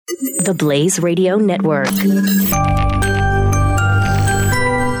the Blaze Radio Network.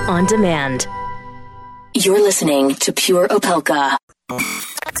 On demand. You're listening to Pure Opelka.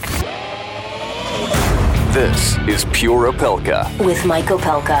 This is Pure Opelka. With Mike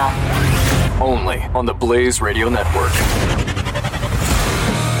Opelka. Only on the Blaze Radio Network.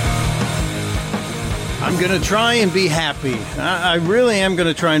 I'm going to try and be happy. I really am going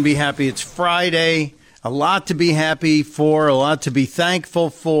to try and be happy. It's Friday. A lot to be happy for, a lot to be thankful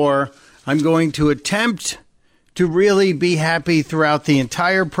for. I'm going to attempt to really be happy throughout the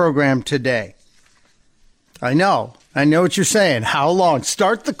entire program today. I know what you're saying. How long?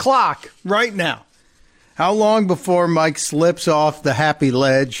 Start the clock right now. How long before Mike slips off the happy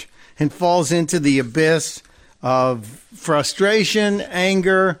ledge and falls into the abyss of frustration,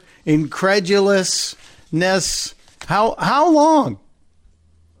 anger, incredulousness? How long?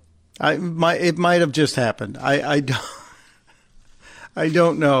 It might have just happened. I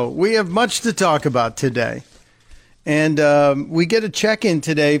don't know. We have much to talk about today. And we get a check-in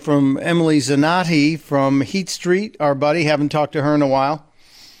today from Emily Zanotti from Heat Street, our buddy. Haven't talked to her in a while.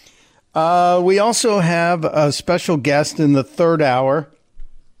 We also have a special guest in the third hour.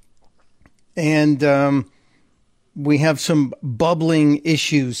 And we have some bubbling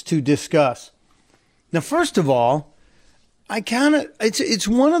issues to discuss. Now, first of all, it's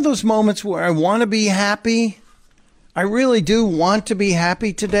one of those moments where I want to be happy. I really do want to be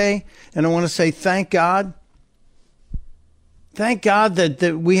happy today. And I want to say thank God. Thank God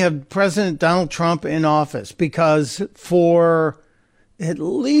that we have President Donald Trump in office, because for at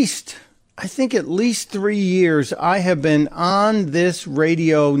least 3 years, I have been on this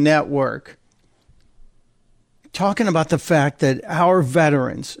radio network talking about the fact that our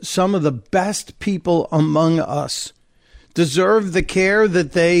veterans, some of the best people among us, deserve the care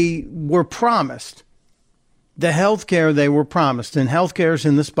that they were promised, the health care they were promised, and health care is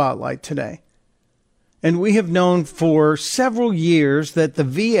in the spotlight today. And we have known for several years that the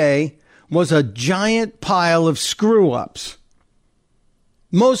VA was a giant pile of screw-ups,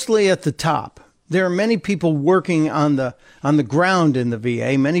 mostly at the top. There are many people working on the ground in the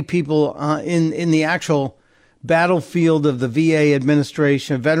VA, many people in the actual battlefield of the VA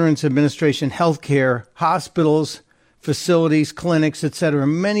administration, Veterans Administration, healthcare, hospitals, facilities, clinics, etc.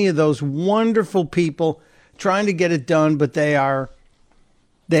 Many of those wonderful people trying to get it done, but they are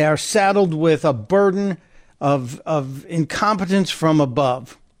saddled with a burden of incompetence from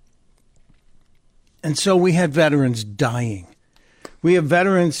above. And so we had veterans dying. We have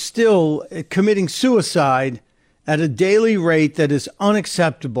veterans still committing suicide at a daily rate that is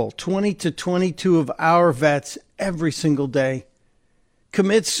unacceptable. 20 to 22 of our vets every single day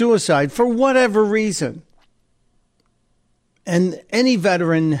commit suicide for whatever reason. And any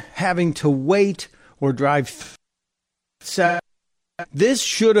veteran having to wait or drive, this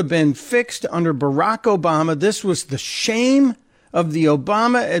should have been fixed under Barack Obama. This was the shame of the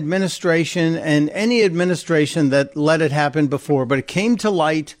Obama administration and any administration that let it happen before. But it came to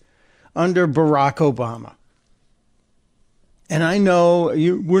light under Barack Obama. And I know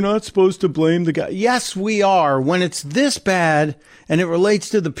we're not supposed to blame the guy. Yes, we are. When it's this bad and it relates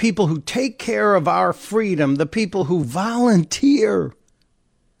to the people who take care of our freedom, the people who volunteer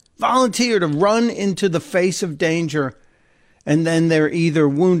to run into the face of danger, and then they're either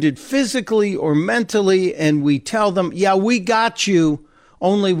wounded physically or mentally, and we tell them, yeah, we got you,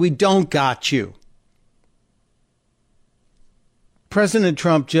 only we don't got you. President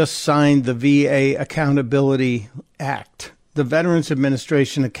Trump just signed the VA Accountability Act, the Veterans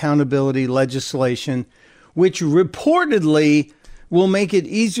Administration accountability legislation, which reportedly will make it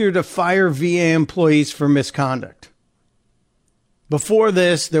easier to fire VA employees for misconduct. Before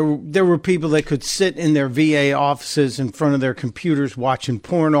this, there were people that could sit in their VA offices in front of their computers watching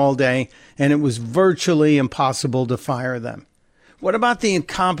porn all day, and it was virtually impossible to fire them. What about the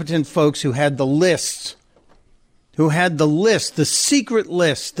incompetent folks who had the lists, the secret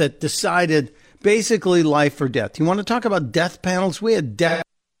list that decided basically life or death? You want to talk about death panels? We had death.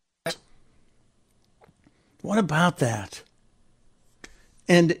 What about that?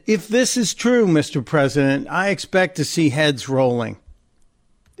 And if this is true, Mr. President, I expect to see heads rolling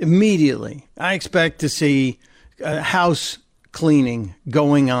immediately. I expect to see house cleaning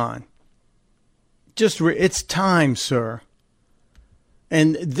going on. It's time, sir.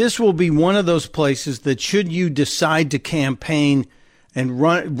 And this will be one of those places that, should you decide to campaign and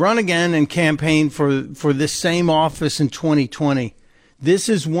run again and campaign for this same office in 2020, this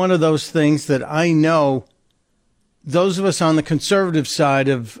is one of those things that I know those of us on the conservative side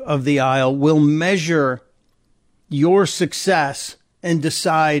of the aisle will measure your success and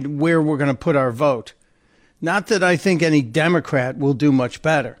decide where we're going to put our vote. Not that I think any Democrat will do much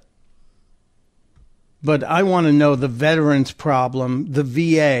better. But I want to know the veterans problem, the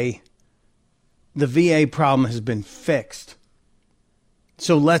VA problem has been fixed.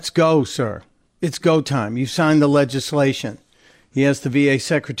 So let's go, sir. It's go time. You signed the legislation. He has the VA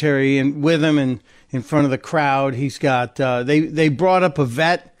secretary with him and in front of the crowd. He's got, they brought up a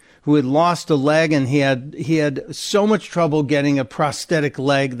vet who had lost a leg, and he had so much trouble getting a prosthetic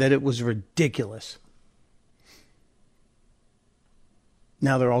leg that it was ridiculous.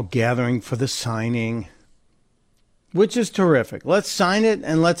 Now they're all gathering for the signing, which is terrific. Let's sign it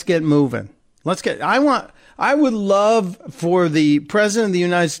and let's get moving. I would love for the President of the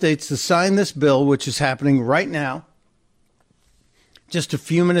United States to sign this bill, which is happening right now, just a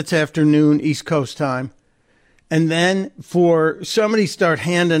few minutes after noon, East Coast time. And then for somebody to start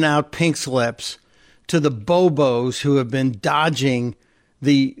handing out pink slips to the bobos who have been dodging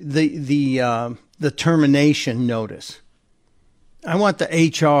the termination notice. I want the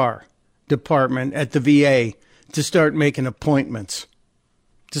HR department at the VA to start making appointments,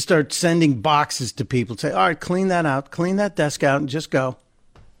 to start sending boxes to people. Say, all right, clean that out, clean that desk out, and just go.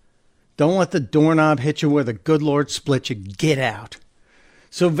 Don't let the doorknob hit you where the good Lord split you. Get out.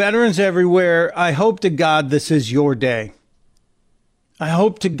 So veterans everywhere, I hope to God this is your day. I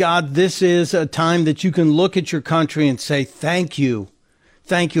hope to God this is a time that you can look at your country and say, thank you.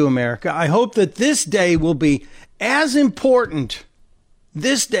 Thank you, America. I hope that this day will be as important.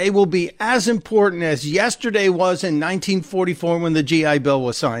 This day will be as important as yesterday was in 1944 when the GI Bill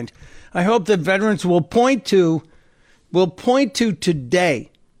was signed. I hope that veterans will point to today,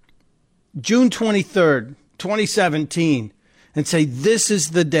 June 23rd, 2017, and say, this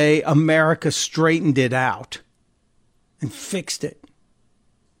is the day America straightened it out and fixed it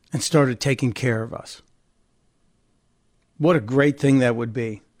and started taking care of us. What a great thing that would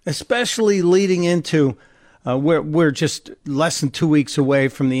be, especially leading into we're just less than 2 weeks away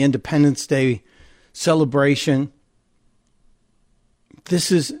from the Independence Day celebration.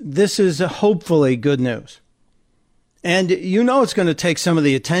 This is hopefully good news. And it's going to take some of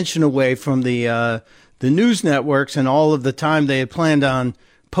the attention away from the news networks and all of the time they had planned on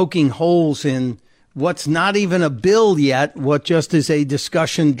poking holes in what's not even a bill yet, what just is a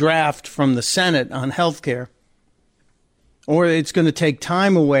discussion draft from the Senate on health care. Or it's going to take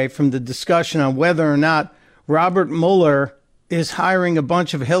time away from the discussion on whether or not Robert Mueller is hiring a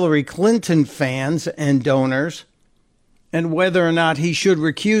bunch of Hillary Clinton fans and donors, and whether or not he should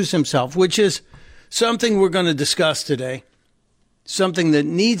recuse himself, which is something we're going to discuss today, something that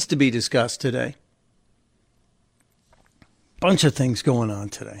needs to be discussed today. Bunch of things going on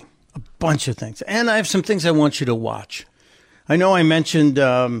today, a bunch of things. And I have some things I want you to watch. I know I mentioned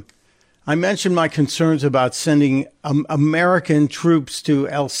my concerns about sending American troops to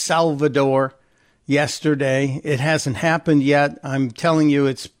El Salvador yesterday. It hasn't happened yet. I'm telling you,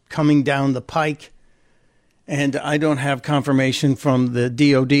 it's coming down the pike. And I don't have confirmation from the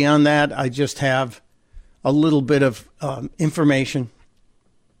DOD on that. I just have a little bit of information.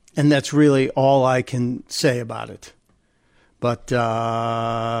 And that's really all I can say about it. But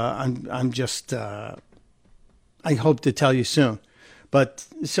I'm just, I hope to tell you soon. But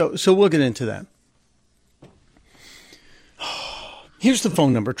so we'll get into that. Here's the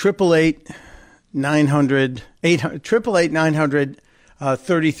phone number, 888-900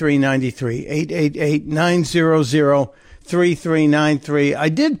 3393, 888-900-3393. I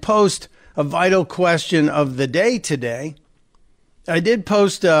did post a vital question of the day today. I did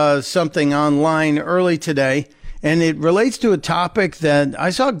post something online early today, and it relates to a topic that I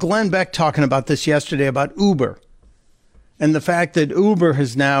saw Glenn Beck talking about this yesterday about Uber and the fact that Uber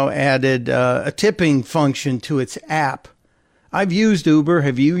has now added a tipping function to its app. I've used Uber.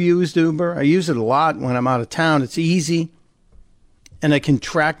 Have you used Uber? I use it a lot when I'm out of town. It's easy, and I can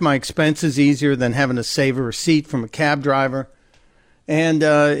track my expenses easier than having to save a receipt from a cab driver. And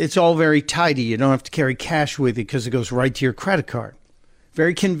it's all very tidy. You don't have to carry cash with you because it goes right to your credit card.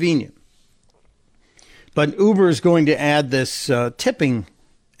 Very convenient. But Uber is going to add this tipping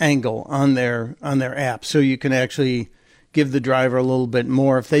angle on their app, so you can actually give the driver a little bit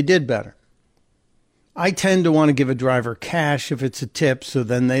more if they did better. I tend to want to give a driver cash if it's a tip, so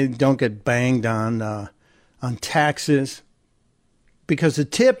then they don't get banged on taxes. Because a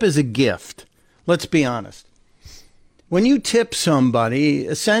tip is a gift. Let's be honest. When you tip somebody,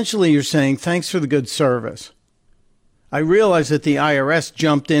 essentially you're saying, thanks for the good service. I realize that the IRS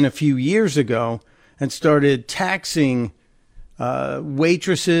jumped in a few years ago and started taxing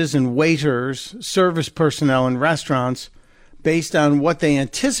waitresses and waiters, service personnel in restaurants, based on what they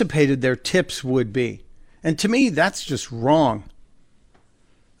anticipated their tips would be. And to me, that's just wrong.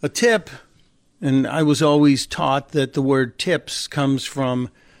 A tip, and I was always taught that the word tips comes from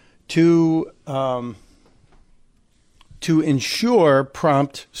two to ensure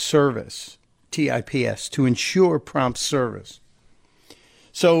prompt service. TIPS, to ensure prompt service.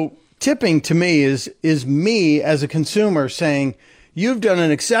 So tipping to me is me as a consumer saying, you've done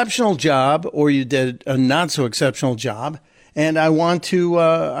an exceptional job or you did a not so exceptional job, and I want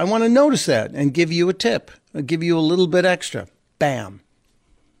to notice that and give you a tip. I'll give you a little bit extra. Bam.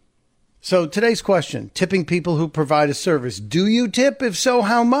 So today's question, tipping people who provide a service. Do you tip? If so,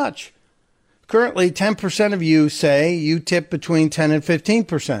 how much? Currently, 10% of you say you tip between 10 and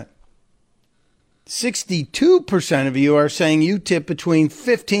 15%. 62% of you are saying you tip between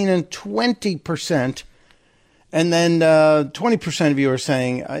 15 and 20%. And then 20% of you are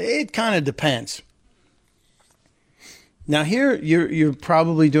saying it kind of depends. Now here, you're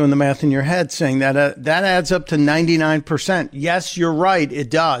probably doing the math in your head saying that that adds up to 99%. Yes, you're right.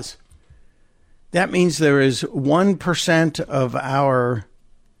 It does. That means there is 1% of our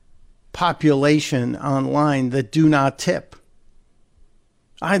population online that do not tip.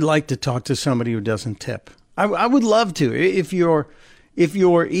 I'd like to talk to somebody who doesn't tip. I would love to. If you're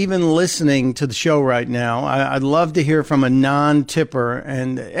even listening to the show right now, I'd love to hear from a non-tipper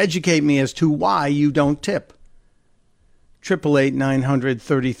and educate me as to why you don't tip.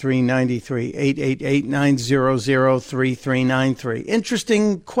 888-900-3393, 888-900-3393.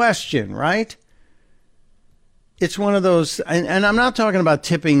 Interesting question, right? It's one of those, and I'm not talking about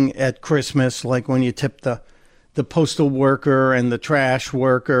tipping at Christmas, like when you tip the postal worker and the trash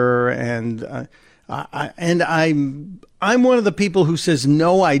worker, and I'm one of the people who says,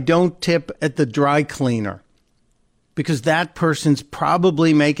 no, I don't tip at the dry cleaner, because that person's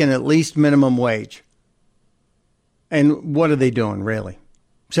probably making at least minimum wage. And what are they doing, really?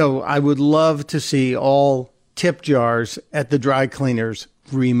 So I would love to see all tip jars at the dry cleaners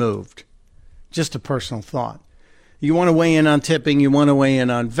removed. Just a personal thought. You want to weigh in on tipping, you want to weigh in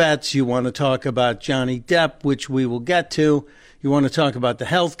on vets, you want to talk about Johnny Depp, which we will get to. You want to talk about the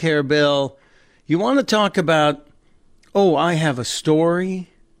health care bill. You want to talk about, I have a story.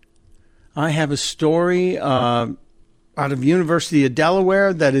 Out of University of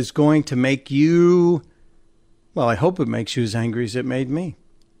Delaware that is going to make you, well, I hope it makes you as angry as it made me.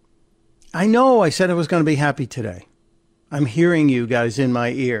 I know I said I was going to be happy today. I'm hearing you guys in my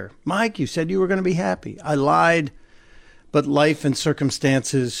ear. Mike, you said you were going to be happy. I lied, but life and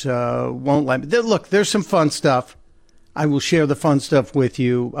circumstances won't let me. Look, there's some fun stuff. I will share the fun stuff with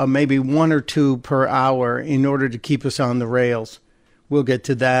you, maybe one or two per hour in order to keep us on the rails. We'll get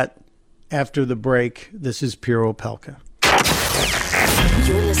to that after the break. This is Pure Opelka.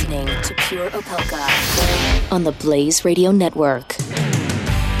 You're listening to Pure Opelka on the Blaze Radio Network.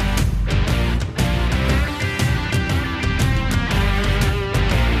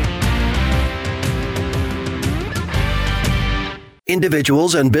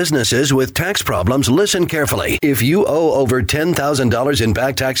 Individuals and businesses with tax problems, listen carefully. If you owe over $10,000 in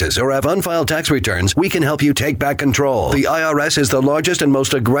back taxes or have unfiled tax returns, we can help you take back control. The IRS is the largest and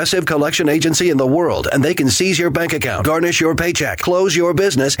most aggressive collection agency in the world, and they can seize your bank account, garnish your paycheck, close your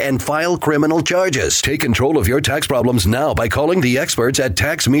business, and file criminal charges. Take control of your tax problems now by calling the experts at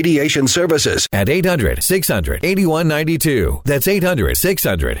Tax Mediation Services at 800-600-8192. That's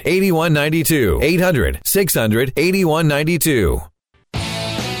 800-600-8192. 800-600-8192.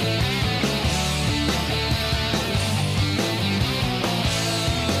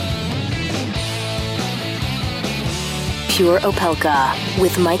 Pure Opelka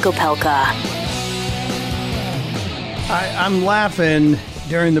with Mike Opelka. I'm laughing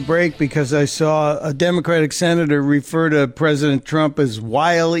during the break because I saw a Democratic senator refer to President Trump as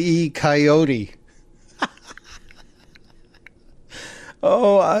Wile E. Coyote.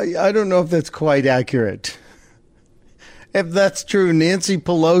 I don't know if that's quite accurate. If that's true, Nancy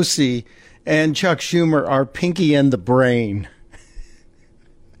Pelosi and Chuck Schumer are Pinky and the Brain.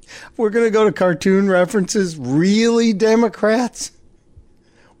 We're going to go to cartoon references. Really, Democrats?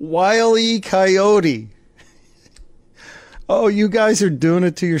 Wile E. Coyote. Oh, you guys are doing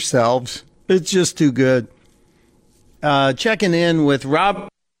it to yourselves. It's just too good. Checking in with Robert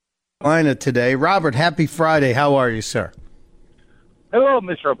today. Robert, happy Friday. How are you, sir? Hello,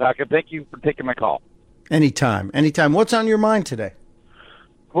 Mr. Opelka. Thank you for taking my call. Anytime. What's on your mind today?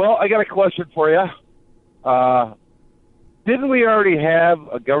 Well, I got a question for you. Didn't we already have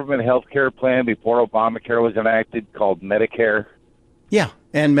a government health care plan before Obamacare was enacted called Medicare? Yeah,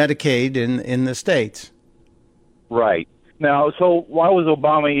 and Medicaid in the states. Right. Now, so why was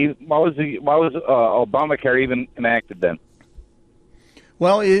Obamacare even enacted then?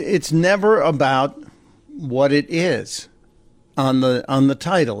 Well, it's never about what it is on the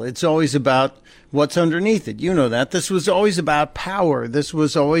title. It's always about what's underneath it. You know that. This was always about power. This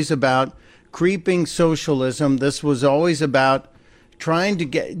was always about creeping socialism. This was always about trying to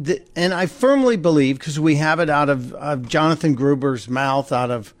get, and I firmly believe, because we have it out of Jonathan Gruber's mouth,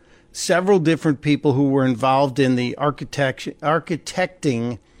 out of several different people who were involved in the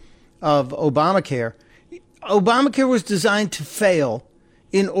architecting of Obamacare. Obamacare was designed to fail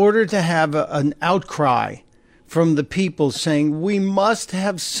in order to have an outcry from the people saying, we must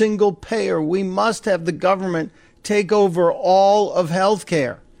have single payer. We must have the government take over all of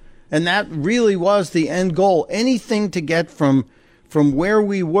healthcare. And that really was the end goal. Anything to get from where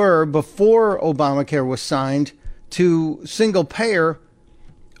we were before Obamacare was signed to single payer,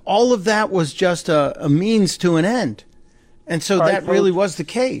 all of that was just a means to an end. And so that really was the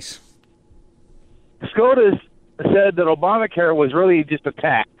case. SCOTUS said that Obamacare was really just a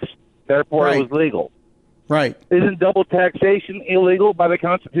tax, therefore it was legal. Right. Isn't double taxation illegal by the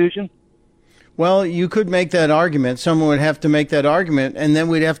Constitution? Well, you could make that argument. Someone would have to make that argument, and then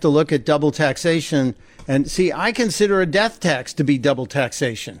we'd have to look at double taxation. And see, I consider a death tax to be double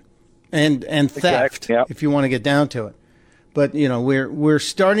taxation and theft, if you want to get down to it. But, you know, we're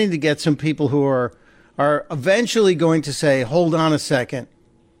starting to get some people who are eventually going to say, hold on a second.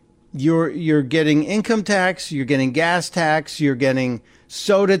 You're getting income tax, you're getting gas tax, you're getting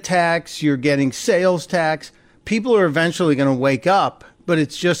soda tax, you're getting sales tax. People are eventually going to wake up, but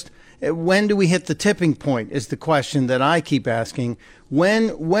it's just, when do we hit the tipping point is the question that I keep asking.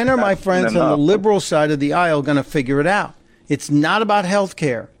 When are my friends on the liberal side of the aisle going to figure it out? It's not about health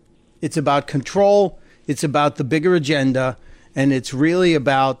care. It's about control. It's about the bigger agenda. And it's really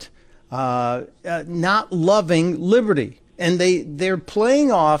about not loving liberty. And they're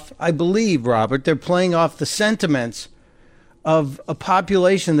playing off, I believe, Robert, they're playing off the sentiments of a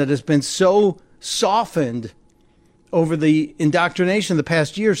population that has been so softened over the indoctrination of the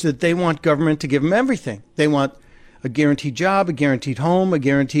past years that they want government to give them everything. They want a guaranteed job, a guaranteed home, a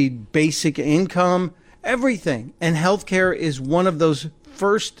guaranteed basic income, everything. And healthcare is one of those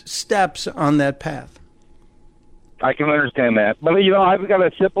first steps on that path. I can understand that. But, you know, I've got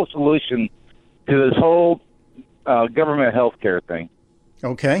a simple solution to this whole government health care thing.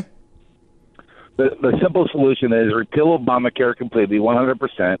 Okay. The simple solution is repeal Obamacare completely,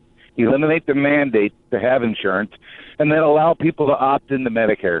 100%, eliminate the mandate to have insurance, and then allow people to opt into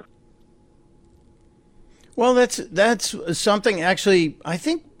Medicare. Well, that's something, actually, I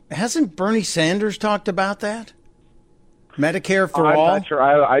think, hasn't Bernie Sanders talked about that? Medicare for all? I'm not sure.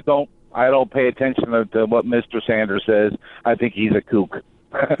 I don't pay attention to what Mr. Sanders says. I think he's a kook.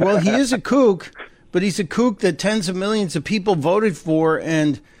 Well, he is a kook, but he's a kook that tens of millions of people voted for,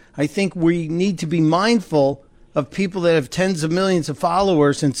 and I think we need to be mindful of people that have tens of millions of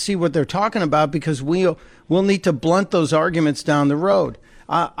followers and see what they're talking about, because we'll need to blunt those arguments down the road.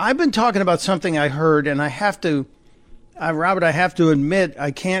 I've been talking about something I heard, and I have to, Robert, I have to admit,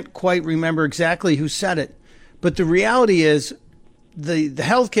 I can't quite remember exactly who said it, but the reality is the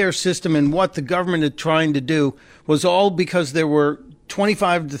healthcare system and what the government is trying to do was all because there were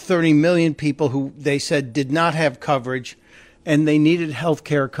 25 to 30 million people who they said did not have coverage, and they needed health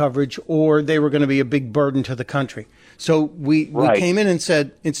care coverage, or they were going to be a big burden to the country. So we came in and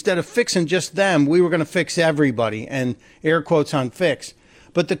said, instead of fixing just them, we were going to fix everybody, and air quotes on fix.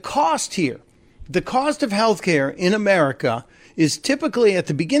 But the cost here, the cost of health care in America is typically at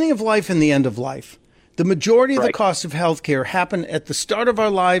the beginning of life and the end of life. The majority of the costs of health care happen at the start of our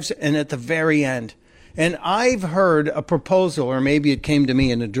lives and at the very end. And I've heard a proposal, or maybe it came to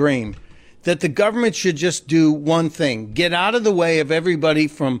me in a dream, that the government should just do one thing: get out of the way of everybody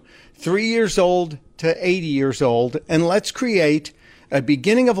from 3 years old to 80 years old, and let's create a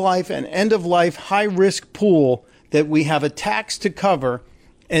beginning of life and end of life high risk pool that we have a tax to cover.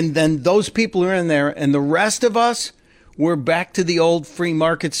 And then those people are in there, and the rest of us, we're back to the old free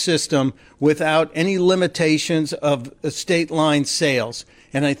market system without any limitations of state line sales.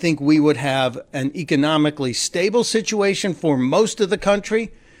 And I think we would have an economically stable situation for most of the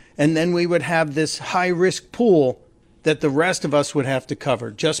country. And then we would have this high-risk pool that the rest of us would have to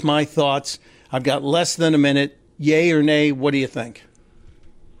cover. Just my thoughts. I've got less than a minute. Yay or nay? What do you think?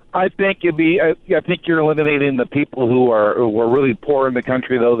 I think I think you're eliminating the people who are really poor in the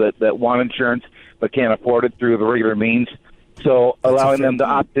country, though, that want insurance but can't afford it through the regular means. So allowing them to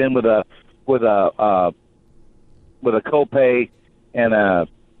opt in with a copay and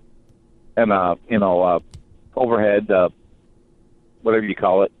overhead, whatever you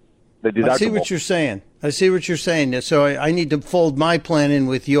call it. I see what you're saying. So I need to fold my plan in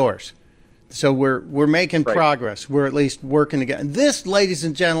with yours. So we're making progress. We're at least working together. This, ladies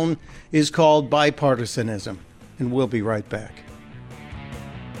and gentlemen, is called bipartisanism. And we'll be right back.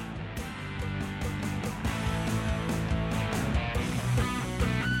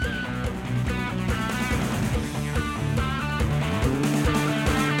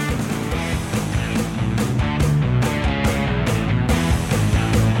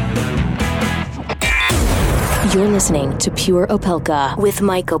 You're listening to Pure Opelka with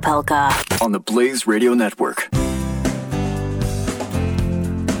Mike Opelka on the Blaze Radio Network.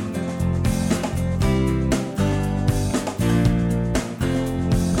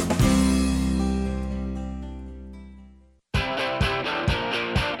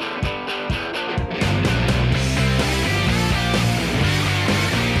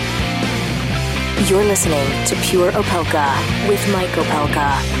 You're listening to Pure Opelka with Mike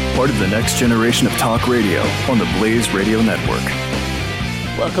Opelka. Part of the next generation of talk radio on the Blaze Radio Network.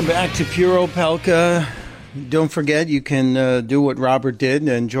 Welcome back to Pure Opelka. Don't forget, you can do what Robert did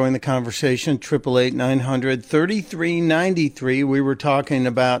and join the conversation, 888-900-3393. We were talking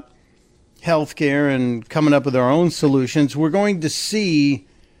about healthcare and coming up with our own solutions. We're going to see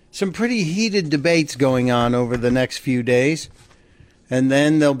some pretty heated debates going on over the next few days. And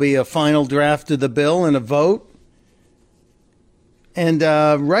then there'll be a final draft of the bill and a vote. And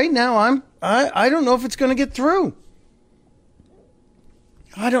right now, I don't know if it's going to get through.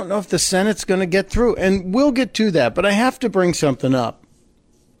 I don't know if the Senate's going to get through. And we'll get to that, but I have to bring something up.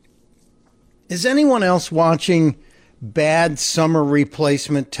 Is anyone else watching bad summer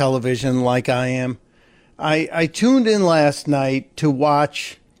replacement television like I am? I tuned in last night to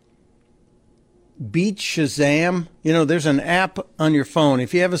watch Beat Shazam. You know, there's an app on your phone.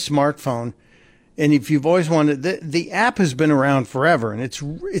 If you have a smartphone, and if you've always wanted, the app has been around forever, and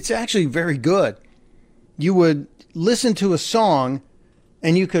it's actually very good. You would listen to a song,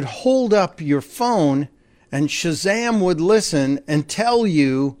 and you could hold up your phone, and Shazam would listen and tell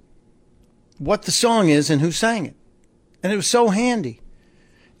you what the song is and who sang it. And it was so handy.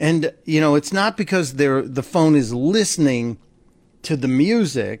 And, you know, it's not because the phone is listening to the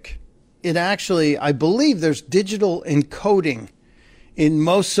music. It actually, I believe there's digital encoding in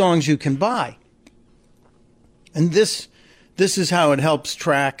most songs you can buy. And this is how it helps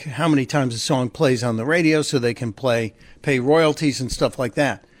track how many times a song plays on the radio so they can pay royalties and stuff like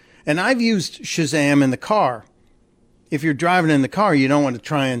that. And I've used Shazam in the car. If you're driving in the car, you don't want to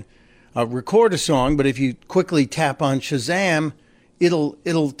try and record a song, but if you quickly tap on Shazam,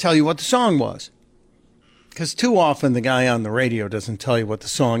 it'll tell you what the song was. Because too often the guy on the radio doesn't tell you what the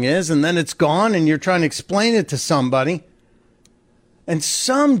song is, and then it's gone, and you're trying to explain it to somebody. And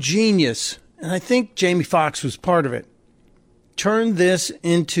some genius, and I think Jamie Foxx was part of it, turned this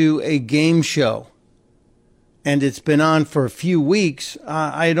into a game show. And it's been on for a few weeks.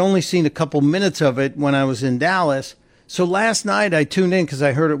 I had only seen a couple minutes of it when I was in Dallas. So last night I tuned in because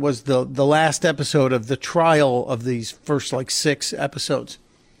I heard it was the last episode of the trial of these first 6 episodes.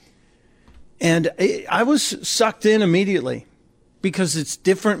 And I was sucked in immediately because it's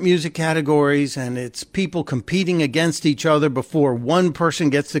different music categories and it's people competing against each other before one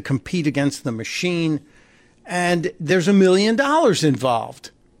person gets to compete against the machine. And there's $1 million involved.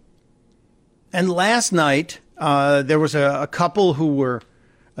 And last night, there was a couple who were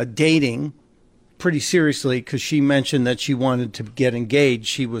dating pretty seriously because she mentioned that she wanted to get engaged.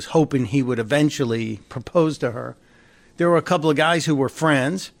 She was hoping he would eventually propose to her. There were a couple of guys who were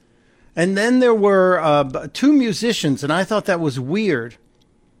friends. And then there were 2 musicians, and I thought that was weird.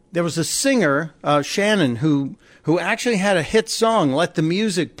 There was a singer, Shannon, who actually had a hit song, Let the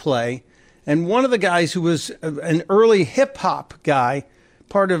Music Play. And one of the guys who was an early hip-hop guy,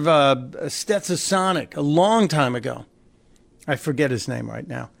 part of Stetsasonic a long time ago. I forget his name right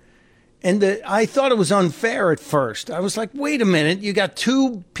now. And I thought it was unfair at first. I was like, wait a minute, you got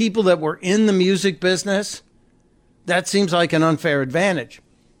 2 people that were in the music business? That seems like an unfair advantage.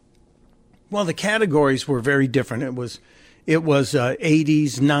 Well, the categories were very different. It was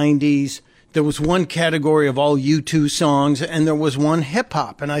 80s, 90s. There was one category of all U2 songs, and there was one hip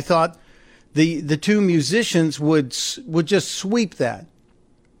hop. And I thought the 2 musicians would just sweep that.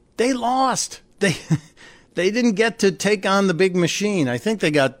 They lost. They didn't get to take on the big machine. I think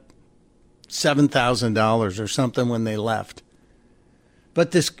they got $7,000 or something when they left.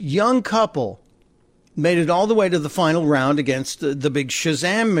 But this young couple made it all the way to the final round against the big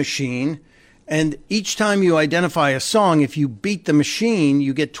Shazam machine. And each time you identify a song, if you beat the machine,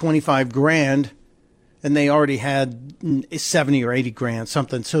 you get $25,000, and they already had 70 or 80 grand,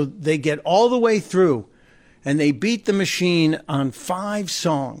 something. So they get all the way through, and they beat the machine on 5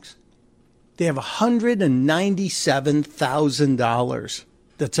 songs. They have $197,000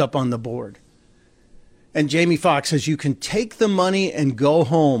 that's up on the board. And Jamie Foxx says you can take the money and go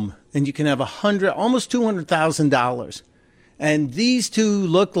home, and you can have almost $200,000. And these 2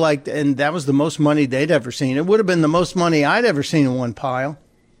 looked like, and that was the most money they'd ever seen. It would have been the most money I'd ever seen in one pile.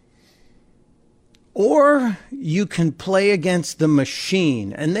 Or you can play against the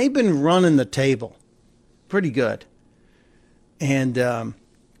machine. And they've been running the table pretty good. And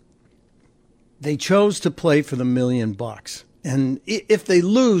They chose to play for the $1 million. And if they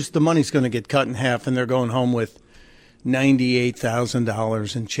lose, the money's going to get cut in half and they're going home with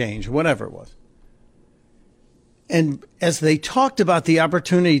 $98,000 and change, whatever it was. And as they talked about the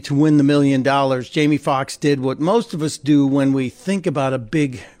opportunity to win the $1 million, Jamie Foxx did what most of us do when we think about a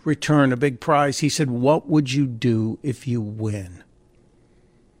big return, a big prize. He said, what would you do if you win?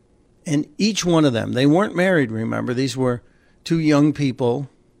 And each one of them, they weren't married, remember. These were two young people,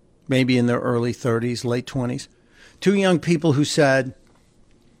 maybe in their early 30s, late 20s. Two young people who said,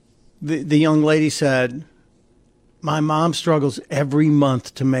 the young lady said, my mom struggles every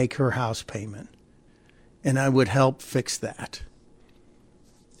month to make her house payment, and I would help fix that.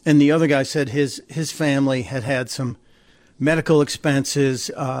 And the other guy said his family had some medical expenses.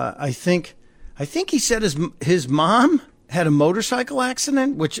 I think he said his mom had a motorcycle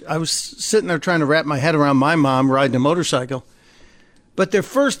accident, which I was sitting there trying to wrap my head around my mom riding a motorcycle. But their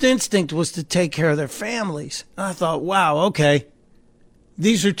first instinct was to take care of their families. And I thought, wow, okay.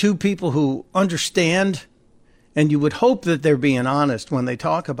 These are two people who understand, and you would hope that they're being honest when they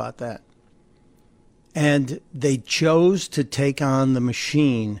talk about that. And they chose to take on the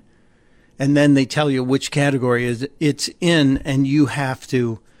machine, and then they tell you which category it's in, and you have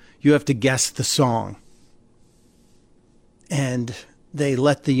to guess the song. And they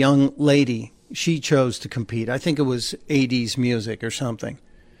let the young lady, she chose to compete. I think it was 80s music or something.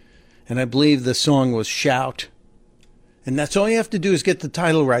 And I believe the song was Shout. And that's all you have to do is get the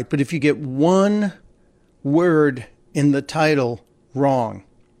title right. But if you get one word in the title wrong,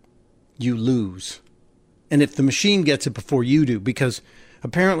 you lose. And if the machine gets it before you do, because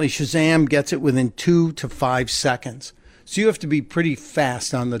apparently Shazam gets it within 2 to 5 seconds. So you have to be pretty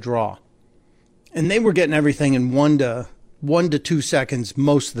fast on the draw. And they were getting everything in 1 to 2 seconds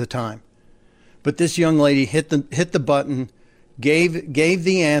most of the time. But this young lady hit the button, gave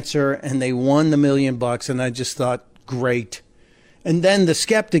the answer, and they won the $1 million. And I just thought, great. And then the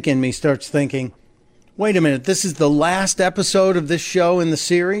skeptic in me starts thinking, wait a minute, this is the last episode of this show in the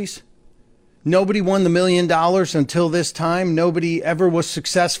series? Nobody won the $1 million until this time? Nobody ever was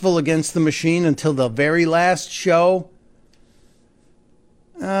successful against the machine until the very last show?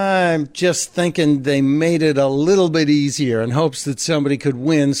 I'm just thinking they made it a little bit easier in hopes that somebody could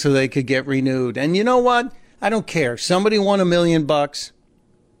win so they could get renewed. And you know what? I don't care. Somebody won $1 million.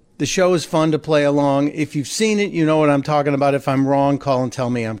 The show is fun to play along. If you've seen it, you know what I'm talking about. If I'm wrong, call and tell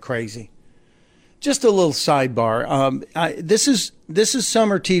me I'm crazy. Just a little sidebar. This is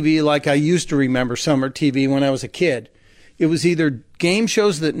summer TV like I used to remember summer TV when I was a kid. It was either game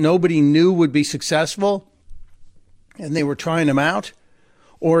shows that nobody knew would be successful, and they were trying them out,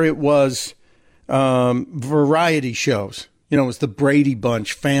 or it was variety shows. You know, it was the Brady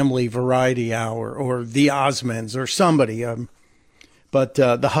Bunch Family Variety Hour, or the Osmonds, or somebody. But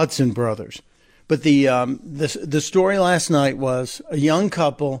the Hudson Brothers. But the story last night was a young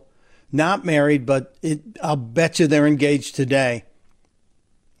couple, not married, but I'll bet you they're engaged today,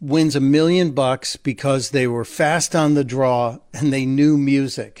 wins $1 million because they were fast on the draw and they knew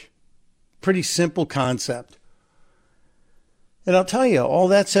music. Pretty simple concept. And I'll tell you, all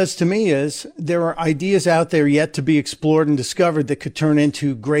that says to me is there are ideas out there yet to be explored and discovered that could turn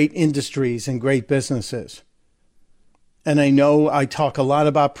into great industries and great businesses. And I know I talk a lot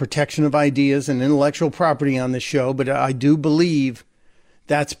about protection of ideas and intellectual property on this show, but I do believe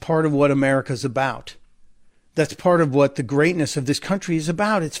that's part of what America's about. That's part of what the greatness of this country is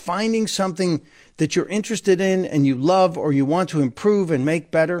about. It's finding something that you're interested in and you love or you want to improve and make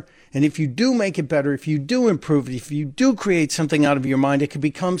better. And if you do make it better, if you do improve it, if you do create something out of your mind, it can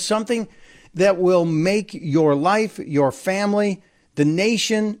become something that will make your life, your family, the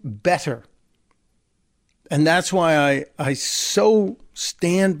nation better. And that's why I so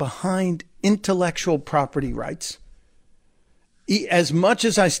stand behind intellectual property rights. As much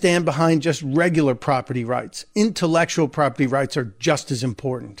as I stand behind just regular property rights, intellectual property rights are just as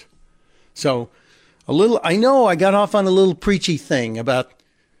important. So I know I got off on a little preachy thing about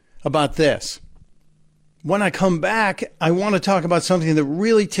this. When I come back, I want to talk about something that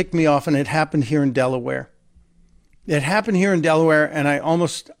really ticked me off, and it happened here in Delaware. It happened here in Delaware, and I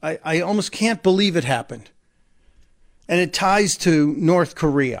almost can't believe it happened. And it ties to North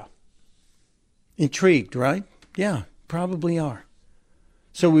Korea. Intrigued, right? Yeah, probably are.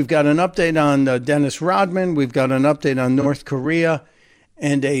 So we've got an update on Dennis Rodman. We've got an update on North Korea,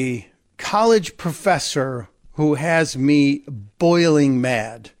 and a college professor who has me boiling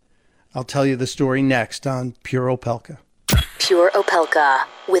mad. I'll tell you the story next on Pure Opelka. Pure Opelka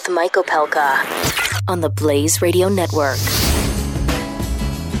with Mike Opelka on the Blaze Radio Network.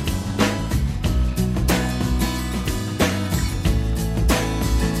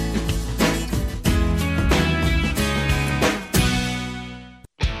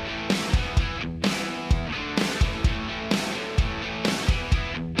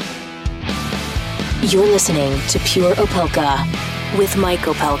 You're listening to Pure Opelka with Mike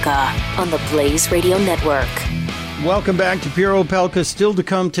Opelka on the Blaze Radio Network. Welcome back to Pure Opelka. Still to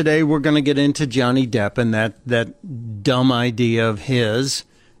come today, we're going to get into Johnny Depp and that dumb idea of his.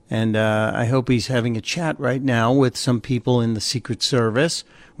 And I hope he's having a chat right now with some people in the Secret Service.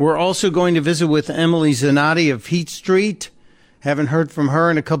 We're also going to visit with Emily Zanotti of Heat Street. Haven't heard from her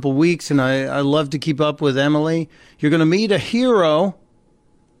in a couple weeks, and I love to keep up with Emily. You're going to meet a hero,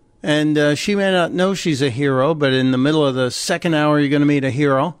 and she may not know she's a hero, but in the middle of the second hour, you're going to meet a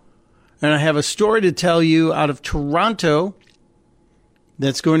hero. And I have a story to tell you out of Toronto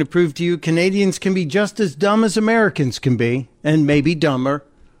that's going to prove to you Canadians can be just as dumb as Americans can be, and maybe dumber.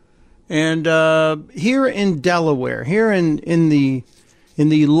 And here in Delaware, here in the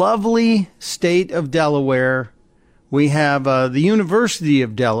lovely state of Delaware, we have the University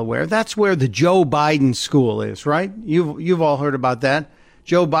of Delaware. That's where the Joe Biden school is, right? You've all heard about that.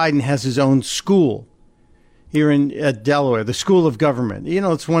 Joe Biden has his own school here at Delaware, the School of Government. You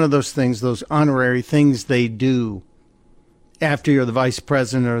know, it's one of those things, those honorary things they do after you're the vice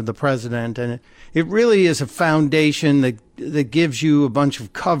president or the president. And it really is a foundation that gives you a bunch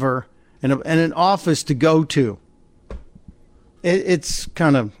of cover and an office to go to. It's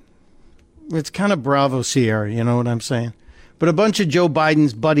kind of Bravo Sierra, you know what I'm saying? But a bunch of Joe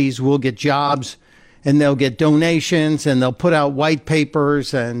Biden's buddies will get jobs, and they'll get donations, and they'll put out white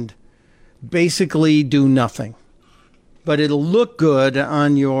papers and basically do nothing. But it'll look good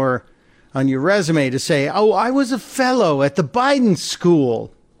on your resume to say, oh, I was a fellow at the Biden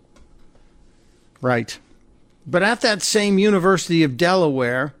school. Right. But at that same University of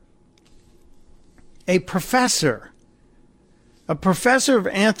Delaware, a professor of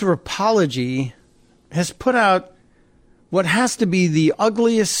anthropology has put out what has to be the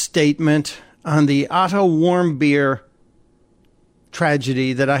ugliest statement on the Otto Warmbier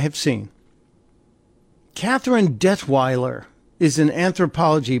tragedy that I have seen. Catherine Detweiler is an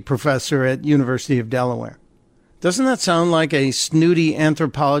anthropology professor at University of Delaware. Doesn't that sound like a snooty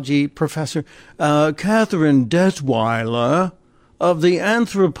anthropology professor? Catherine Detweiler of the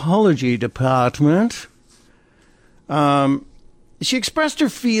anthropology department. She expressed her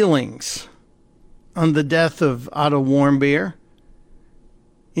feelings on the death of Otto Warmbier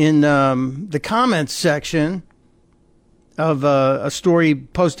in the comments section of a story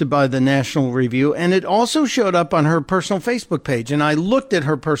posted by the National Review, and it also showed up on her personal Facebook page. And I looked at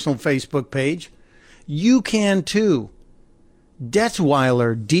her personal Facebook page. You can too.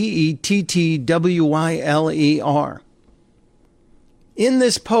 Detweiler, Dettwyler. In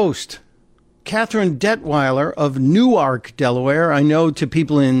this post, Catherine Detweiler of Newark, Delaware. I know to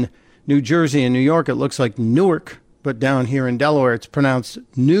people in New Jersey and New York, it looks like Newark, but down here in Delaware, it's pronounced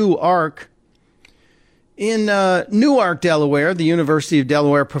Newark. In Newark, Delaware, the University of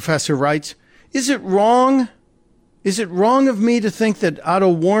Delaware professor writes, Is it wrong of me to think that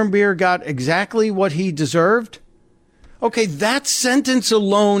Otto Warmbier got exactly what he deserved? Okay, that sentence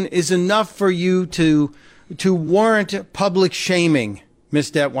alone is enough for you to warrant public shaming.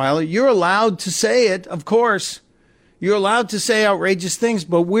 Miss Detweiler, you're allowed to say it, of course. You're allowed to say outrageous things,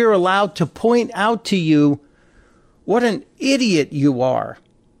 but we're allowed to point out to you what an idiot you are.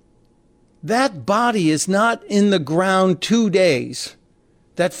 That body is not in the ground 2 days.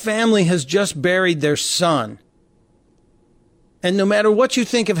 That family has just buried their son. And no matter what you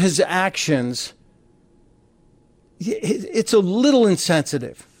think of his actions, it's a little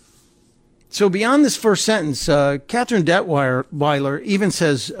insensitive. So beyond this first sentence, Catherine Detweiler even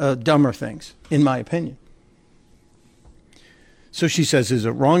says dumber things, in my opinion. So she says, is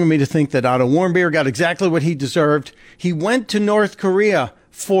it wrong of me to think that Otto Warmbier got exactly what he deserved? He went to North Korea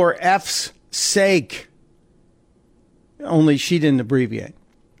for F's sake. Only she didn't abbreviate.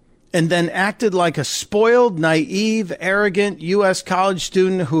 And then acted like a spoiled, naive, arrogant U.S. college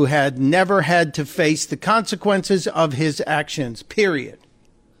student who had never had to face the consequences of his actions, period.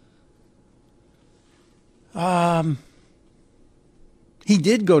 He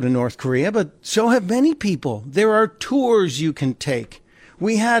did go to North Korea, but so have many people. There are tours you can take.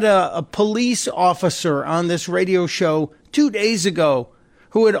 We had a police officer on this radio show 2 days ago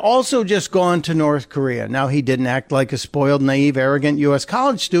who had also just gone to North Korea. Now, he didn't act like a spoiled, naive, arrogant U.S.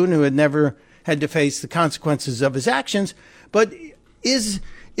 college student who had never had to face the consequences of his actions. But is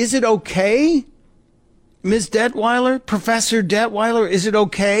it okay, Ms. Detweiler, Professor Detweiler, is it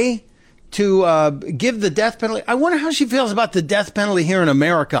okay to give the death penalty? I wonder how she feels about the death penalty here in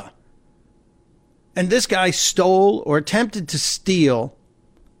America. And this guy stole or attempted to steal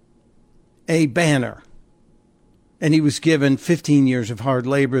a banner. And he was given 15 years of hard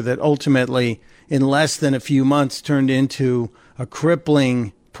labor that ultimately, in less than a few months, turned into a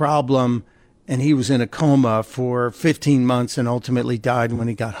crippling problem and he was in a coma for 15 months and ultimately died when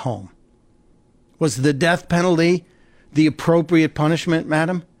he got home. Was the death penalty the appropriate punishment,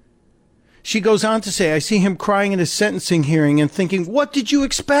 madam? She goes on to say, I see him crying in his sentencing hearing and thinking, what did you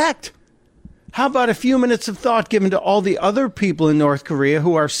expect? How about a few minutes of thought given to all the other people in North Korea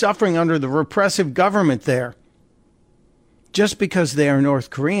who are suffering under the repressive government there? Just because they are North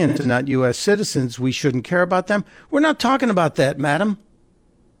Koreans and not U.S. citizens, we shouldn't care about them? We're not talking about that, madam.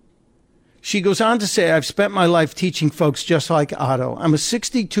 She goes on to say, I've spent my life teaching folks just like Otto. I'm a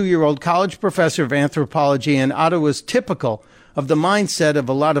 62-year-old college professor of anthropology, and Otto was typical of the mindset of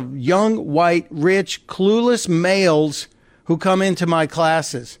a lot of young, white, rich, clueless males who come into my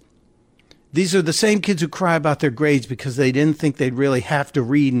classes. These are the same kids who cry about their grades because they didn't think they'd really have to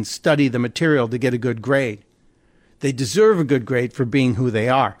read and study the material to get a good grade. They deserve a good grade for being who they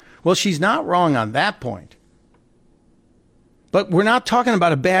are. Well, she's not wrong on that point. But we're not talking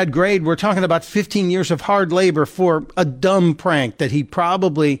about a bad grade. We're talking about 15 years of hard labor for a dumb prank that he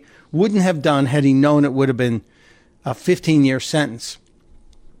probably wouldn't have done had he known it would have been a 15-year sentence.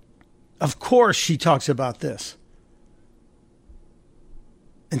 Of course she talks about this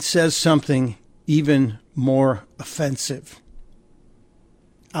and says something even more offensive.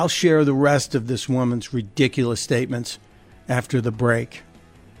 I'll share the rest of this woman's ridiculous statements after the break.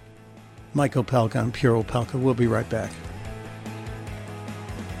 Mike Opelka on Pure Opelka. We'll be right back.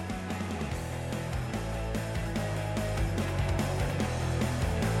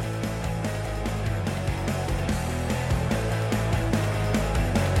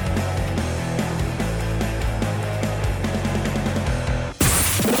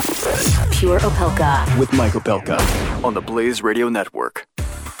 Pure Opelka. With Mike Opelka on the Blaze Radio Network.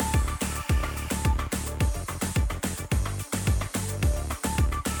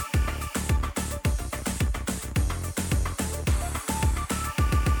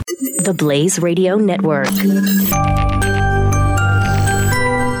 The Blaze Radio Network.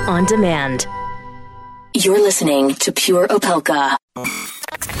 On demand. You're listening to Pure Opelka.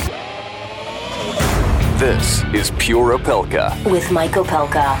 This is Pure Opelka. With Mike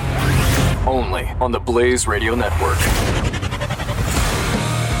Opelka. Only on the Blaze Radio Network.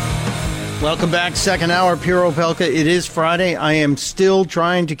 Welcome back. Second hour, Pure Opelka. It is Friday. I am still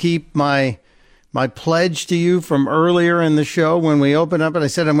trying to keep my pledge to you from earlier in the show when we opened up. And I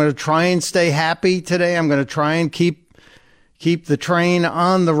said I'm going to try and stay happy today. I'm going to try and keep the train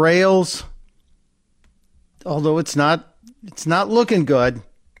on the rails. Although it's not looking good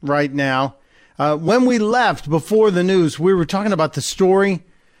right now. When we left before the news, we were talking about the story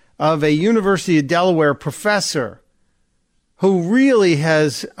of a University of Delaware professor who really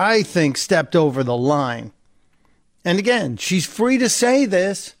has, I think, stepped over the line. And again, she's free to say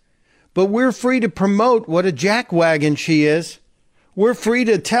this, but we're free to promote what a jackwagon she is. We're free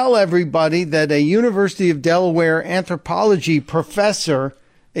to tell everybody that a University of Delaware anthropology professor,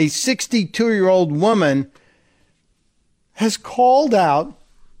 a 62-year-old woman, has called out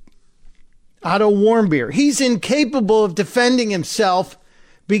Otto Warmbier. He's incapable of defending himself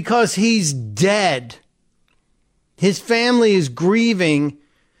because he's dead. His family is grieving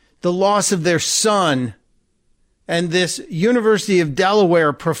the loss of their son. And this University of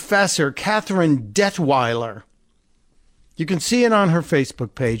Delaware professor, Catherine Detweiler, you can see it on her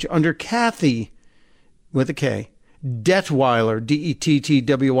Facebook page under Kathy with a K, Detweiler,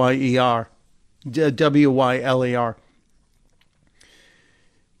 Dettwyer, Wyler.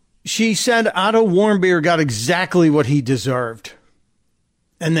 She said Otto Warmbier got exactly what he deserved.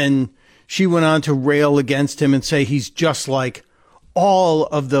 And then she went on to rail against him and say he's just like all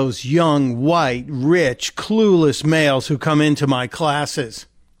of those young, white, rich, clueless males who come into my classes.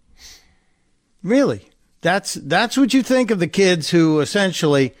 Really? That's what you think of the kids who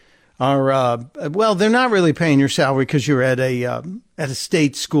essentially are, well, they're not really paying your salary because you're at a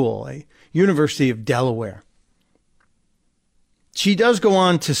state school, a University of Delaware. She does go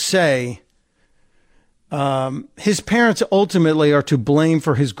on to say his parents ultimately are to blame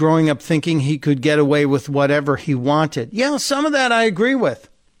for his growing up thinking he could get away with whatever he wanted. Yeah, some of that I agree with.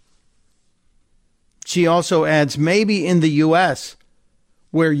 She also adds, maybe in the U.S.,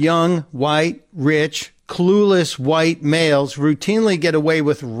 where young, white, rich, clueless white males routinely get away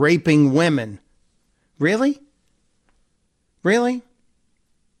with raping women. Really? Really?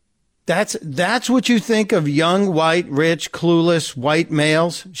 That's what you think of young, white, rich, clueless white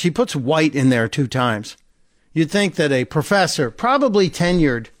males? She puts white in there 2 times. You'd think that a professor, probably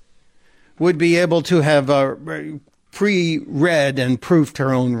tenured, would be able to have pre-read and proofed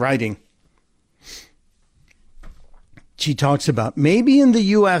her own writing. She talks about maybe in the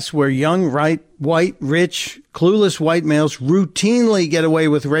U.S. where young, white, rich, clueless white males routinely get away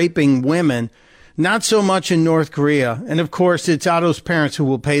with raping women, not so much in North Korea. And of course, it's Otto's parents who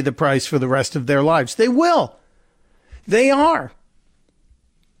will pay the price for the rest of their lives. They will. They are.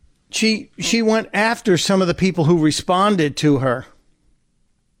 She went after some of the people who responded to her.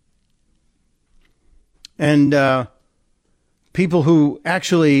 And people who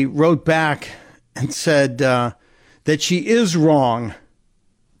actually wrote back and said that she is wrong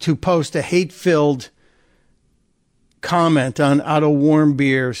to post a hate-filled comment on Otto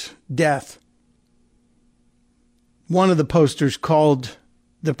Warmbier's death. One of the posters called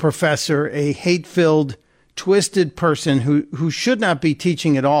the professor a hate-filled, twisted person who should not be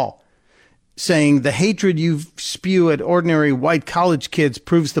teaching at all, saying the hatred you spew at ordinary white college kids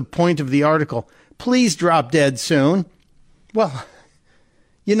proves the point of the article. Please drop dead soon. Well,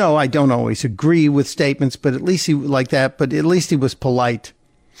 you know, I don't always agree with statements, but at least he was polite.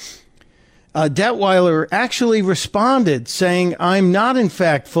 Detweiler actually responded saying, I'm not in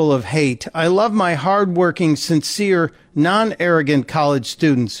fact full of hate. I love my hardworking, sincere, non-arrogant college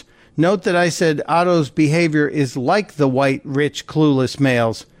students. Note that I said Otto's behavior is like the white, rich, clueless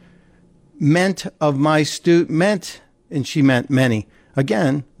males. And she meant many.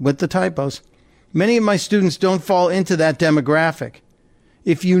 Again, with the typos. Many of my students don't fall into that demographic.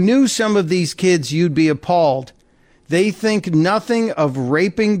 If you knew some of these kids, you'd be appalled. They think nothing of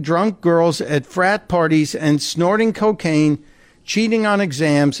raping drunk girls at frat parties and snorting cocaine, cheating on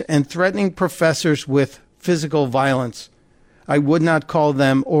exams, and threatening professors with physical violence. I would not call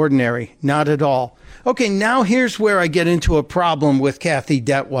them ordinary, not at all. Okay, now here's where I get into a problem with Kathy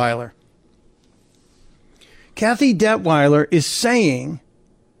Detweiler. Kathy Detweiler is saying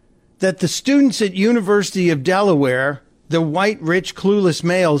that the students at University of Delaware, the white, rich, clueless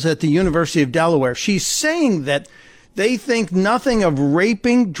males at the University of Delaware, she's saying that they think nothing of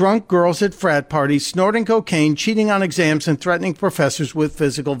raping drunk girls at frat parties, snorting cocaine, cheating on exams, and threatening professors with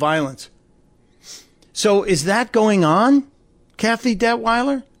physical violence. So is that going on, Kathy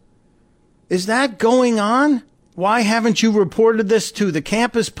Detweiler? Is that going on? Why haven't you reported this to the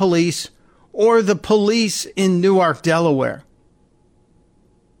campus police or the police in Newark, Delaware?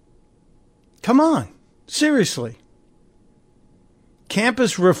 Come on, seriously.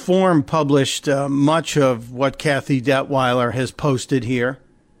 Campus Reform published much of what Kathy Detweiler has posted here,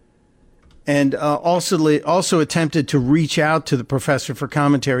 and also attempted to reach out to the professor for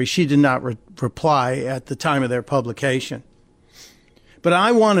commentary. She did not reply at the time of their publication. But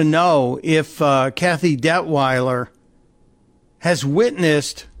I want to know if Kathy Detweiler has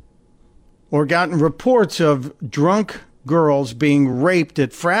witnessed or gotten reports of drunk girls being raped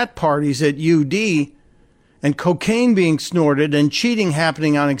at frat parties at UD, and cocaine being snorted, and cheating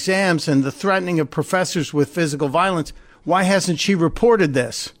happening on exams, and the threatening of professors with physical violence. Why hasn't she reported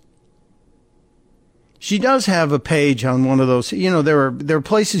this? She does have a page on one of those. You know, there are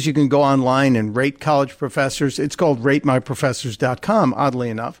places you can go online and rate college professors. It's called ratemyprofessors.com,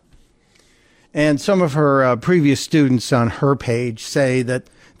 oddly enough. And some of her previous students on her page say that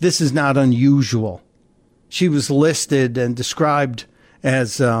this is not unusual. She was listed and described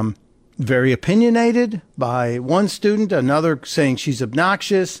as very opinionated by one student, another saying she's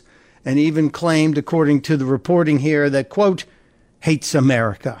obnoxious, and even claimed, according to the reporting here, that, quote, hates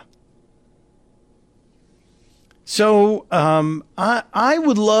America. So I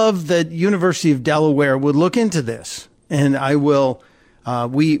would love that University of Delaware would look into this, and I will.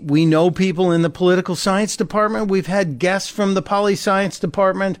 We know people in the political science department. We've had guests from the poli science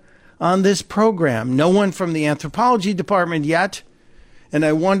department on this program. No one from the anthropology department yet. And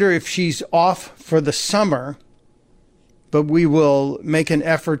I wonder if she's off for the summer, but we will make an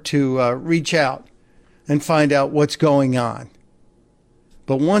effort to reach out and find out what's going on.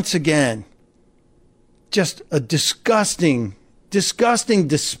 But once again, just a disgusting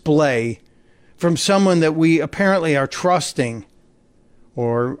display from someone that we apparently are trusting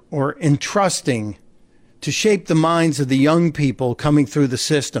or entrusting to shape the minds of the young people coming through the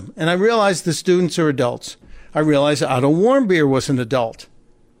system. And I realize the students are adults. I realize Otto Warmbier was an adult.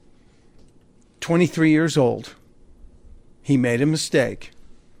 23 years old. He made a mistake.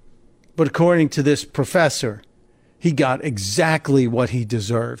 But according to this professor, he got exactly what he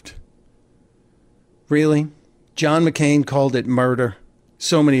deserved. Really? John McCain called it murder.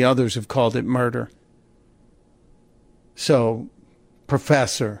 So many others have called it murder. So,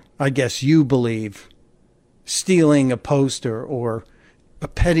 professor, I guess you believe stealing a poster or a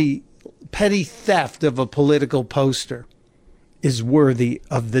petty theft of a political poster is worthy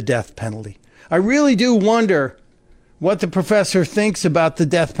of the death penalty. I really do wonder what the professor thinks about the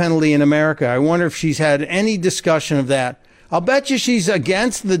death penalty in America. I wonder if she's had any discussion of that. I'll bet you she's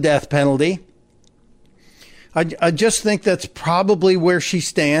against the death penalty. I just think that's probably where she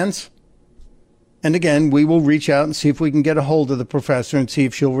stands. And again, we will reach out and see if we can get a hold of the professor and see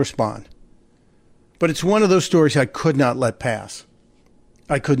if she'll respond. But it's one of those stories I could not let pass.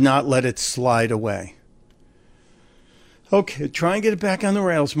 I could not let it slide away. Okay, try and get it back on the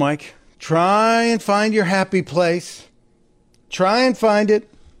rails, Mike. Try and find your happy place. Try and find it.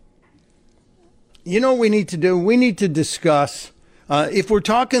 You know what we need to do? We need to discuss, if we're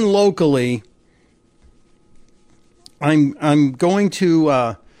talking locally, I'm going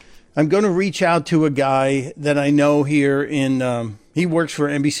to reach out to a guy that I know here in, he works for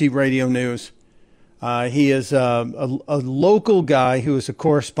NBC Radio News. He is a local guy who is a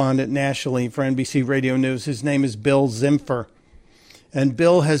correspondent nationally for NBC Radio News. His name is Bill Zimfer. And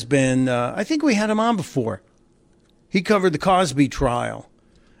Bill has been, I think we had him on before. He covered the Cosby trial.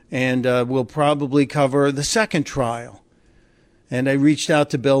 And we'll probably cover the second trial. And I reached out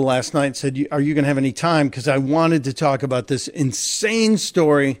to Bill last night and said, are you going to have any time? Because I wanted to talk about this insane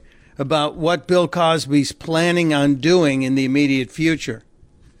story about what Bill Cosby's planning on doing in the immediate future.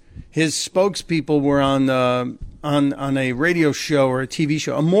 His spokespeople were on a radio show or a TV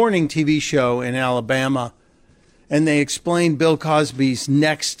show, a morning TV show in Alabama, and they explained Bill Cosby's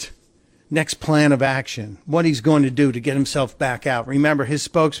next plan of action, what he's going to do to get himself back out. Remember, his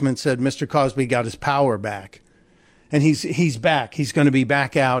spokesman said Mr. Cosby got his power back, and he's back. He's going to be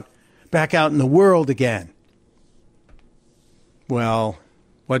back out in the world again. Well,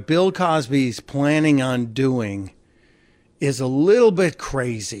 what Bill Cosby's planning on doing is a little bit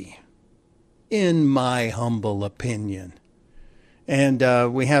crazy, in my humble opinion.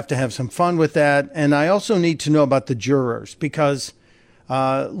 And we have to have some fun with that. And I also need to know about the jurors, because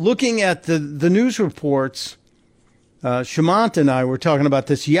looking at the news reports, Shamant and I were talking about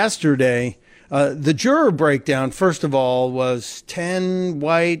this yesterday. The juror breakdown, first of all, was 10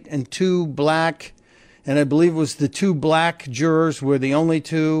 white and 2 black. And I believe it was the 2 black jurors were the only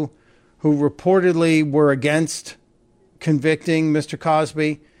 2 who reportedly were against convicting Mr.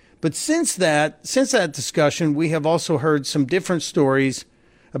 Cosby. But since that discussion, we have also heard some different stories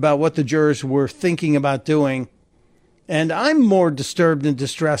about what the jurors were thinking about doing. And I'm more disturbed and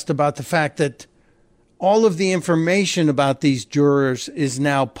distressed about the fact that all of the information about these jurors is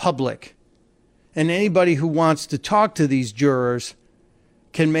now public. And anybody who wants to talk to these jurors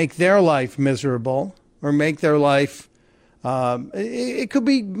can make their life miserable, or make their life, it could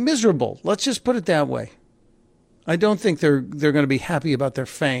be miserable. Let's just put it that way. I don't think they're going to be happy about their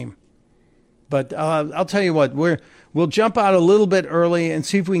fame. But I'll tell you what, we'll jump out a little bit early and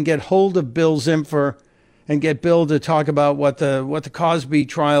see if we can get hold of Bill Zimfer and get Bill to talk about what the Cosby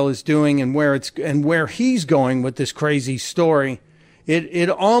trial is doing and where he's going with this crazy story. It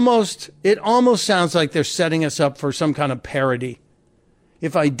almost sounds like they're setting us up for some kind of parody.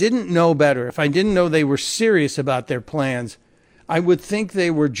 If I didn't know better, if I didn't know they were serious about their plans, I would think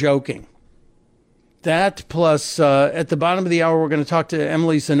they were joking. That plus, at the bottom of the hour, we're going to talk to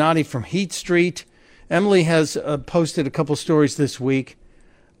Emily Zanotti from Heat Street. Emily has posted a couple stories this week.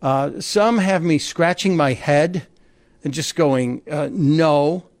 Some have me scratching my head and just going,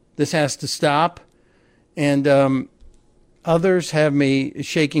 no, this has to stop. And others have me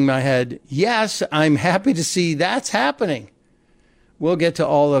shaking my head. Yes, I'm happy to see that's happening. We'll get to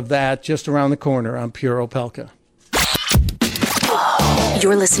all of that just around the corner on Pure Opelka.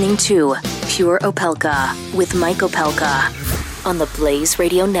 You're listening to Pure Opelka with Mike Opelka on the Blaze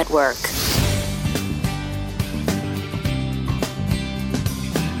Radio Network.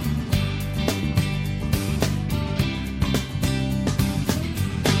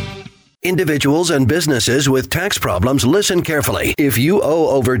 Individuals and businesses with tax problems, listen carefully. If you owe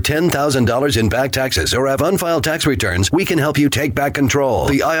over $10,000 in back taxes or have unfiled tax returns, we can help you take back control.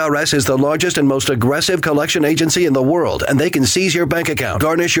 The IRS is the largest and most aggressive collection agency in the world, and they can seize your bank account,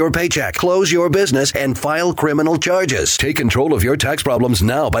 garnish your paycheck, close your business, and file criminal charges. Take control of your tax problems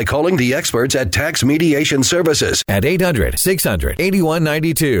now by calling the experts at Tax Mediation Services at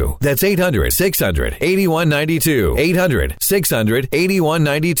 800-600-8192. That's 800-600-8192.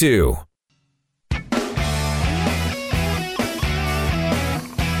 800-600-8192.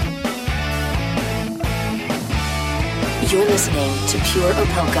 You're listening to Pure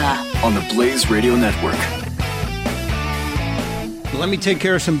Opelka on the Blaze Radio Network. Let me take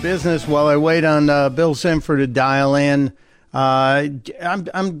care of some business while I wait on Bill Zimfer to dial in. I'm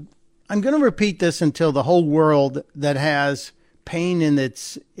going to repeat this until the whole world that has pain in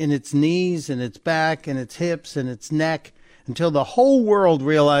its knees and its back and its hips and its neck, until the whole world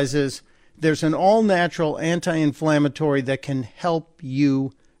realizes There's an all-natural anti-inflammatory that can help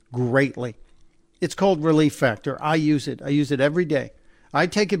you greatly. It's called Relief Factor. I use it. I use it every day. I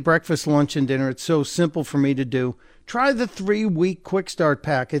take it breakfast, lunch, and dinner. It's so simple for me to do. Try the 3-week Quick Start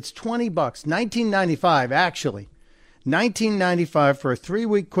Pack. It's $20, $19.95 actually. $19.95 for a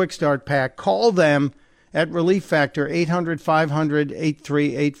 3-week Quick Start Pack. Call them at Relief Factor,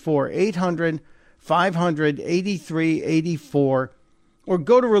 800-500-8384, 800-500-8384, or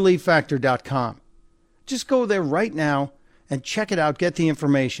go to relieffactor.com. Just go there right now and check it out, get the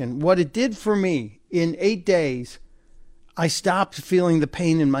information. What it did for me, in 8 days, I stopped feeling the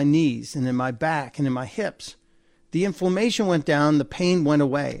pain in my knees and in my back and in my hips. The inflammation went down, the pain went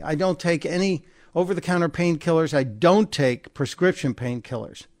away. I don't take any over-the-counter painkillers. I don't take prescription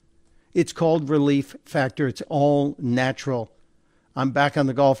painkillers. It's called Relief Factor. It's all natural. I'm back on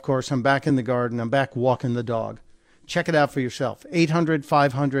the golf course. I'm back in the garden. I'm back walking the dog. Check it out for yourself.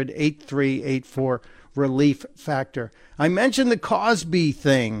 800-500-8384, Relief Factor. I mentioned the Cosby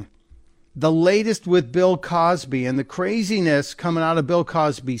thing, the latest with Bill Cosby and the craziness coming out of Bill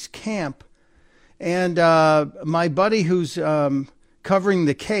Cosby's camp. And my buddy who's covering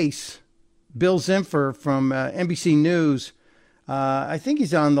the case, Bill Zimfer from NBC News, I think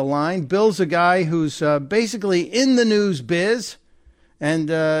he's on the line. Bill's a guy who's basically in the news biz, and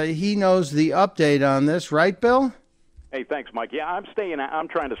he knows the update on this. Right, Bill? Hey, thanks, Mike. Yeah, I'm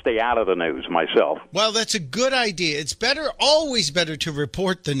trying to stay out of the news myself. Well, that's a good idea. It's always better to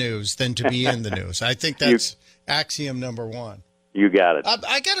report the news than to be in the news. I think that's axiom number one. You got it.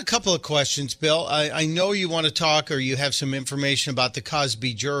 I got a couple of questions, Bill. I know you want to talk or you have some information about the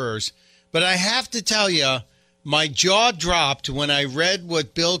Cosby jurors, but I have to tell you, my jaw dropped when I read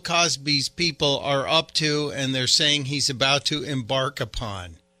what Bill Cosby's people are up to and they're saying he's about to embark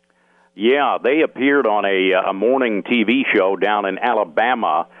upon. Yeah, they appeared on a morning TV show down in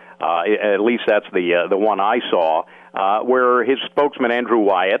Alabama. At least that's the one I saw, where his spokesman, Andrew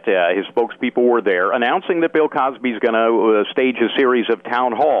Wyatt, his spokespeople were there, announcing that Bill Cosby's going to stage a series of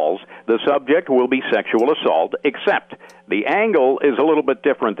town halls. The subject will be sexual assault, except the angle is a little bit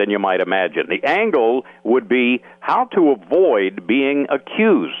different than you might imagine. The angle would be how to avoid being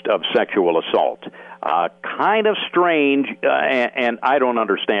accused of sexual assault. Kind of strange, and I don't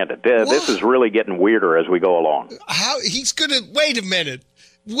understand it. This is really getting weirder as we go along. How he's going to... Wait a minute.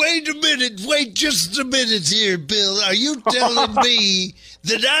 Wait just a minute here, Bill. Are you telling me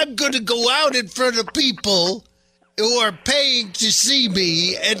that I'm going to go out in front of people who are paying to see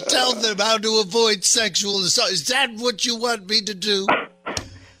me and tell them how to avoid sexual assault? Is that what you want me to do?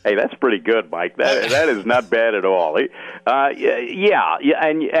 Hey, that's pretty good, Mike. That is not bad at all. Yeah,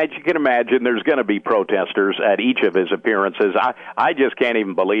 and as you can imagine, there's going to be protesters at each of his appearances. I just can't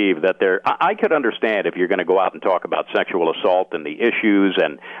even believe that I could understand if you're going to go out and talk about sexual assault and the issues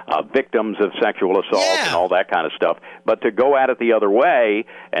and victims of sexual assault and all that kind of stuff, but to go at it the other way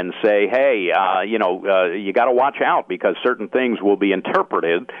and say, hey, you got to watch out because certain things will be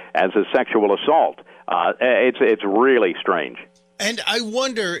interpreted as a sexual assault. It's really strange. And I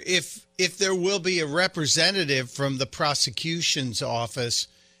wonder if there will be a representative from the prosecution's office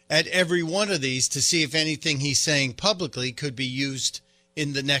at every one of these to see if anything he's saying publicly could be used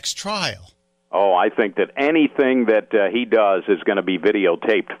in the next trial. Oh, I think that anything that he does is going to be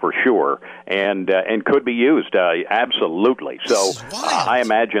videotaped for sure and could be used, absolutely. So I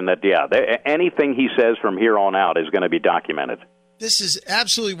imagine that, anything he says from here on out is going to be documented. This is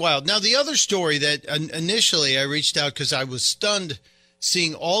absolutely wild. Now, the other story that initially I reached out because I was stunned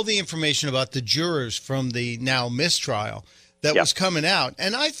seeing all the information about the jurors from the now mistrial that was coming out.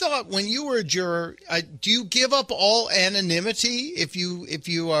 And I thought when you were a juror, do you give up all anonymity if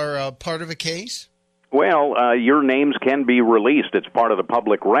you are part of a case? Well, your names can be released. It's part of the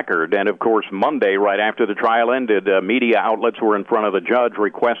public record. And, of course, Monday, right after the trial ended, media outlets were in front of the judge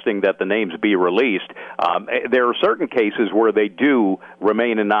requesting that the names be released. There are certain cases where they do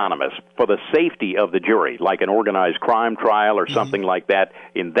remain anonymous for the safety of the jury, like an organized crime trial or something like that.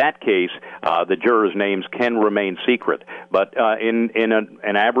 In that case, the jurors' names can remain secret. But in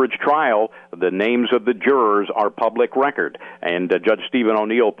an average trial, the names of the jurors are public record. And Judge Stephen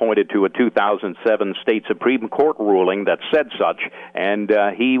O'Neill pointed to a 2007 state Supreme Court ruling that said such, and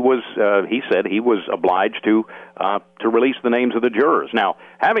he said he was obliged to release the names of the jurors. Now,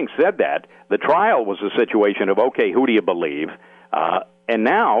 having said that, the trial was a situation of, okay, who do you believe? And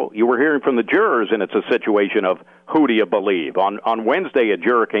now you were hearing from the jurors, and it's a situation of who do you believe? On Wednesday, a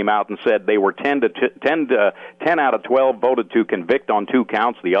juror came out and said they were 10 out of 12 voted to convict on 2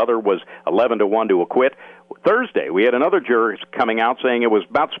 counts. The other was 11-1 to acquit. Thursday, we had another juror coming out saying it was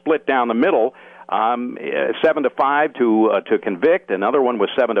about split down the middle. 7-5 to convict. Another one was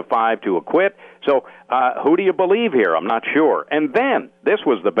 7-5 to acquit. So who do you believe here? I'm not sure. And then, this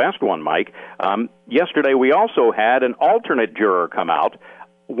was the best one, Mike. Yesterday we also had an alternate juror come out,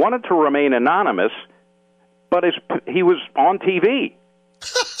 wanted to remain anonymous, but he was on TV.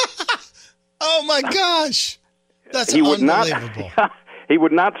 Oh, my gosh. That's he would unbelievable. He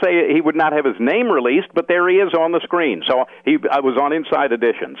would not say, he would not have his name released, but there he is on the screen. So I was on Inside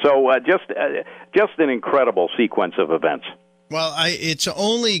Edition. So just an incredible sequence of events. Well, it's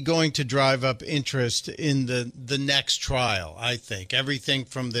only going to drive up interest in the next trial, I think. Everything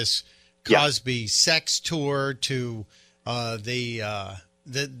from this Cosby sex tour to the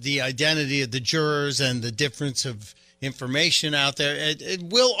identity of the jurors and the difference of information out there. It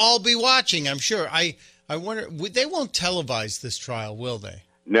will all be watching, I'm sure. I wonder, they won't televise this trial, will they?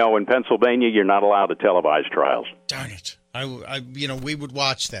 No, in Pennsylvania, you're not allowed to televise trials. Darn it. We would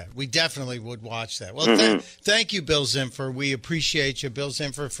watch that. We definitely would watch that. Well, thank you, Bill Zimfer. We appreciate you. Bill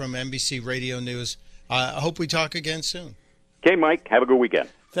Zimfer from NBC Radio News. I hope we talk again soon. Okay, Mike. Have a good weekend.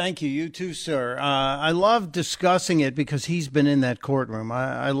 Thank you. You too, sir. I love discussing it because he's been in that courtroom.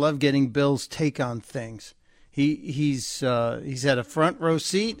 I love getting Bill's take on things. He's had a front row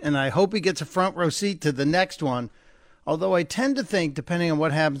seat, and I hope he gets a front row seat to the next one. Although I tend to think, depending on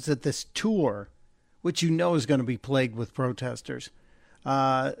what happens at this tour, which you know is going to be plagued with protesters,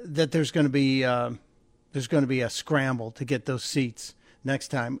 that there's going to be a scramble to get those seats next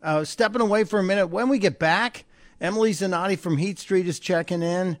time. Stepping away for a minute. When we get back, Emily Zanotti from Heat Street is checking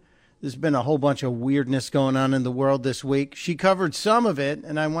in. There's been a whole bunch of weirdness going on in the world this week. She covered some of it,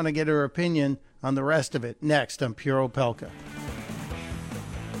 and I want to get her opinion on the rest of it next on Pure Opelka.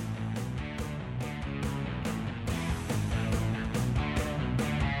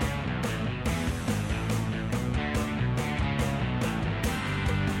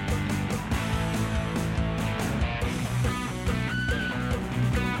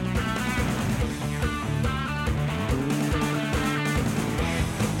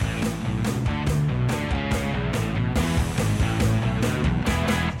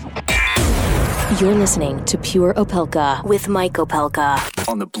 You're listening to Pure Opelka with Mike Opelka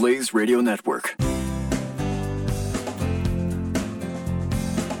on the Blaze Radio Network.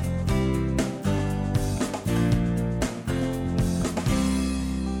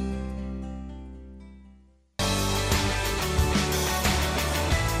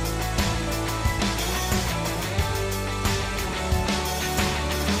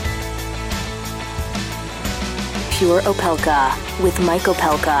 Pure Opelka with Mike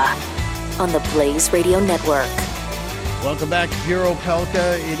Opelka on the Blaze Radio Network. Welcome back to Pure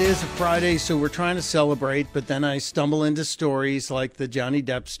Opelka. It is a Friday, so we're trying to celebrate, but then I stumble into stories like the Johnny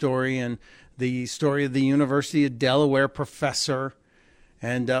Depp story and the story of the University of Delaware professor.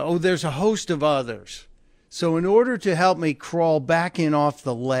 And, there's a host of others. So in order to help me crawl back in off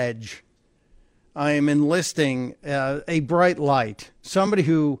the ledge, I am enlisting a bright light, somebody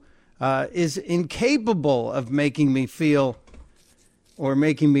who is incapable of making me feel or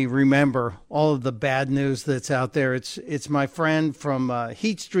making me remember all of the bad news that's out there. It's my friend from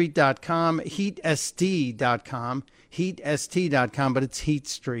heatstreet.com, heatst.com, heatst.com, but it's Heat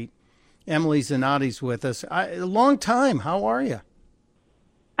Street. Emily Zanotti's with us. A long time. How are you?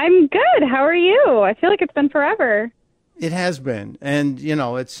 I'm good. How are you? I feel like it's been forever. It has been. And,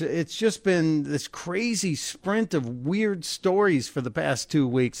 it's just been this crazy sprint of weird stories for the past 2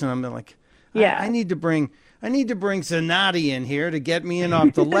 weeks. And I'm like, yeah, I need to bring Zanotti in here to get me in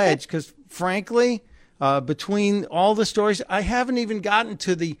off the ledge because, frankly, between all the stories, I haven't even gotten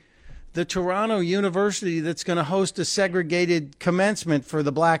to the Toronto University that's going to host a segregated commencement for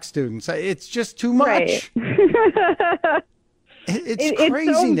the black students. It's just too much. Right. It's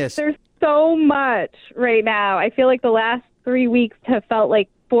craziness. There's so much right now. I feel like the last 3 weeks have felt like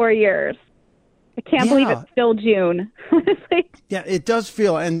 4 years. I can't believe it's still June. Yeah, it does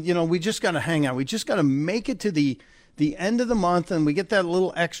feel, and we just got to hang out. We just got to make it to the end of the month, and we get that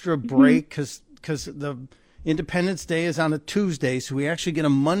little extra break because the Independence Day is on a Tuesday, so we actually get a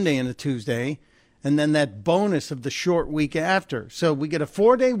Monday and a Tuesday, and then that bonus of the short week after. So we get a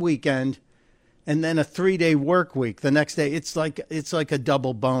 4-day weekend, and then a 3-day work week the next day. It's like a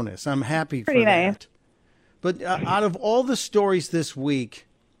double bonus. I'm happy for that. Nice. But out of all the stories this week.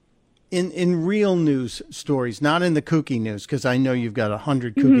 In real news stories, not in the kooky news, because I know you've got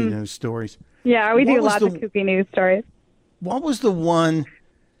 100 kooky news stories. Yeah, we do lots of kooky news stories. What was the one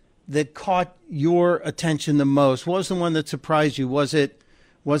that caught your attention the most? What was the one that surprised you? Was it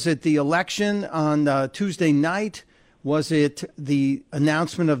the election on Tuesday night? Was it the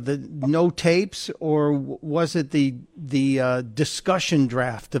announcement of the no tapes, or was it the discussion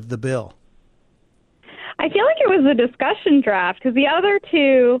draft of the bill? I feel like it was a discussion draft because the other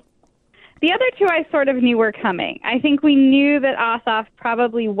two I sort of knew were coming. I think we knew that Ossoff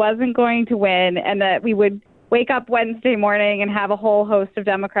probably wasn't going to win and that we would wake up Wednesday morning and have a whole host of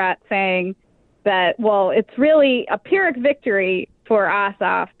Democrats saying that, well, it's really a Pyrrhic victory for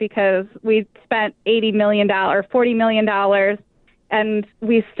Ossoff because we spent $80 million or $40 million and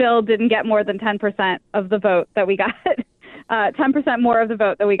we still didn't get more than 10% of the vote that we got, 10% more of the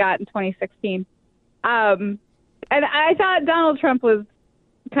vote that we got in 2016. And I thought Donald Trump was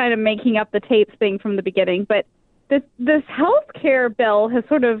kind of making up the tapes thing from the beginning, but this health care bill has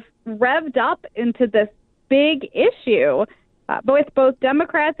sort of revved up into this big issue with both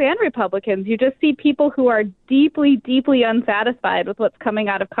Democrats and Republicans. You just see people who are deeply, deeply unsatisfied with what's coming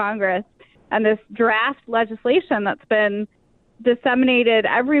out of Congress and this draft legislation that's been disseminated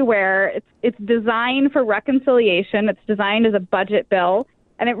everywhere. It's designed for reconciliation. It's designed as a budget bill,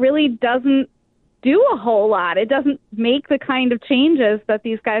 and it really doesn't do a whole lot. It doesn't make the kind of changes that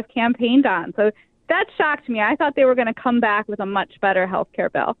these guys campaigned on. So that shocked me. I thought they were going to come back with a much better health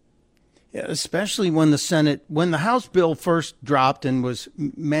care bill. Yeah, especially when the House bill first dropped and was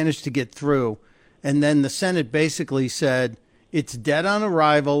managed to get through, and then the Senate basically said, it's dead on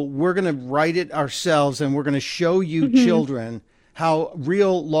arrival. We're going to write it ourselves, and we're going to show you children how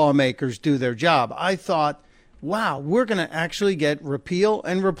real lawmakers do their job. I thought, wow, we're going to actually get repeal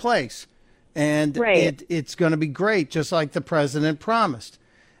and replace. And it's going to be great, just like the president promised.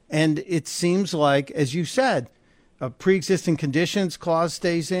 And it seems like, as you said, a pre-existing conditions clause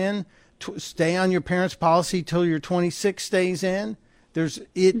stays in. Stay on your parents' policy till you're 26 stays in. It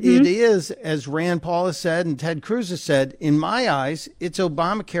is, as Rand Paul has said and Ted Cruz has said, in my eyes, it's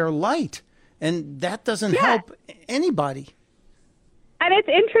Obamacare light. And that doesn't help anybody. And it's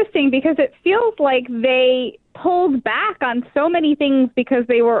interesting because it feels like they pulled back on so many things because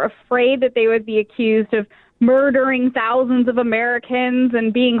they were afraid that they would be accused of murdering thousands of Americans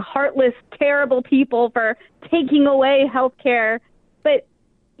and being heartless, terrible people for taking away health care. But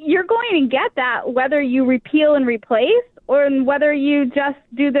you're going to get that whether you repeal and replace or whether you just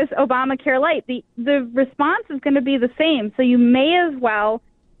do this Obamacare light. The response is going to be the same. So you may as well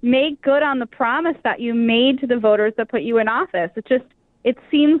make good on the promise that you made to the voters that put you in office. It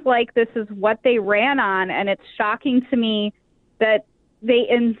seems like this is what they ran on, and it's shocking to me that they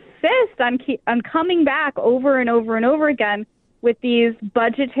insist on coming back over and over and over again with these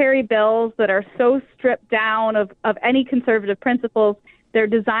budgetary bills that are so stripped down of any conservative principles. They're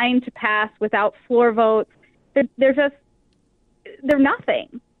designed to pass without floor votes. They're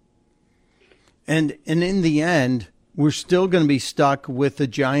nothing. And in the end, we're still going to be stuck with a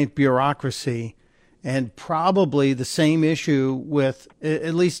giant bureaucracy. And probably the same issue with,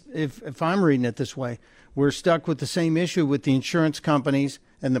 at least if I'm reading it this way, we're stuck with the same issue with the insurance companies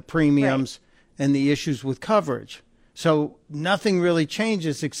and the premiums and the issues with coverage. So nothing really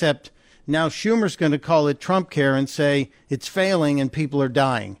changes except now Schumer's going to call it Trump care and say it's failing and people are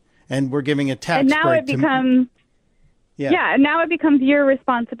dying and we're giving a tax break. And now it becomes, and now it becomes your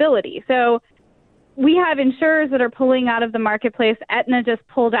responsibility. So we have insurers that are pulling out of the marketplace. Aetna just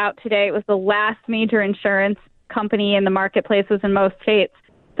pulled out today. It was the last major insurance company in the marketplaces in most states.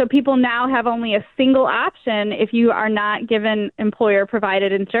 So people now have only a single option if you are not given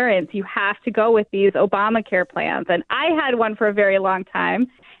employer-provided insurance. You have to go with these Obamacare plans. And I had one for a very long time,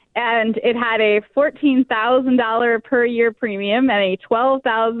 and it had a $14,000 per year premium and a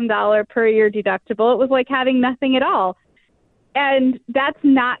 $12,000 per year deductible. It was like having nothing at all. And that's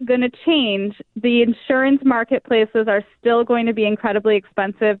not going to change. The insurance marketplaces are still going to be incredibly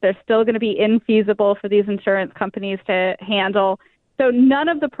expensive. They're still going to be infeasible for these insurance companies to handle. So none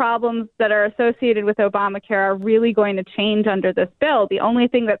of the problems that are associated with Obamacare are really going to change under this bill. The only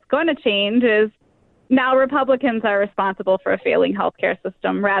thing that's going to change is now Republicans are responsible for a failing healthcare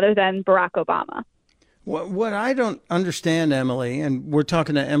system rather than Barack Obama. What I don't understand, Emily, and we're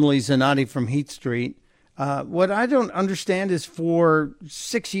talking to Emily Zanotti from Heat Street, what I don't understand is for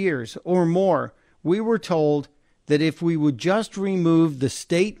 6 years or more, we were told that if we would just remove the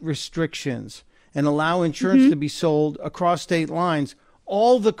state restrictions and allow insurance to be sold across state lines,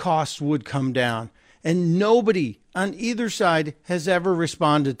 all the costs would come down. And nobody on either side has ever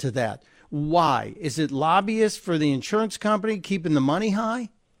responded to that. Why? Is it lobbyists for the insurance company keeping the money high?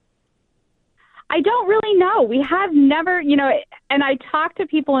 I don't really know. We have never, and I talk to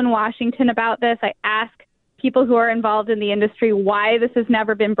people in Washington about this. I ask people who are involved in the industry why this has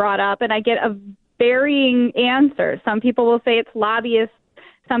never been brought up, and I get a varying answer. Some people will say it's lobbyists.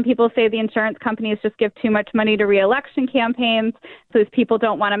 Some people say the insurance companies just give too much money to re-election campaigns, so these people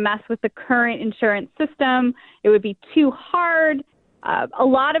don't want to mess with the current insurance system. It would be too hard. A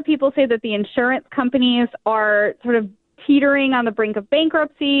lot of people say that the insurance companies are sort of teetering on the brink of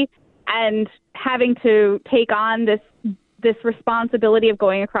bankruptcy and having to take on this responsibility of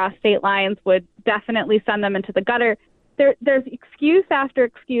going across state lines would definitely send them into the gutter. There's excuse after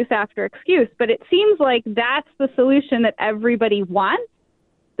excuse after excuse, but it seems like that's the solution that everybody wants,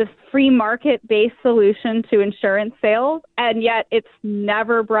 the free market-based solution to insurance sales, and yet it's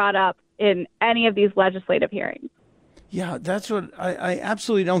never brought up in any of these legislative hearings. Yeah, that's what I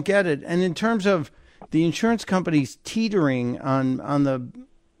absolutely don't get it. And in terms of the insurance companies teetering on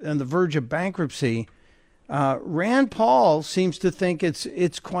the verge of bankruptcy, Rand Paul seems to think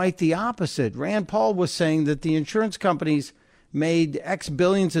it's quite the opposite. Rand Paul was saying that the insurance companies made X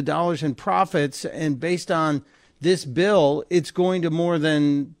billions of dollars in profits, and based on this bill, it's going to more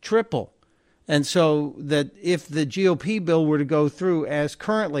than triple. And so that if the GOP bill were to go through as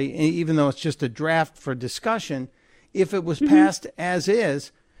currently, even though it's just a draft for discussion, if it was passed as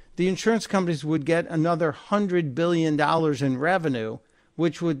is, the insurance companies would get another $100 billion in revenue,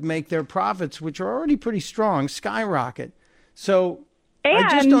 which would make their profits, which are already pretty strong, skyrocket. So I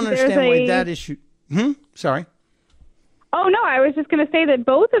just don't understand why that issue. Sorry. Oh, no, I was just going to say that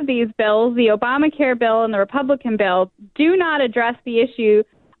both of these bills, the Obamacare bill and the Republican bill, do not address the issue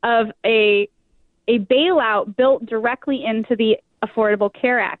of a bailout built directly into the Affordable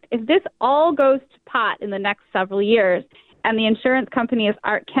Care Act. If this all goes to pot in the next several years and the insurance companies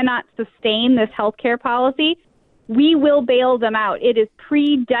cannot sustain this health care policy, we will bail them out. It is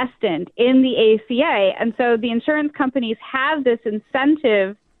predestined in the ACA. And so the insurance companies have this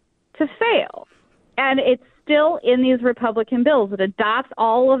incentive to fail. And it's still in these Republican bills. It adopts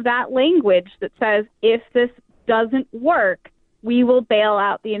all of that language that says if this doesn't work, we will bail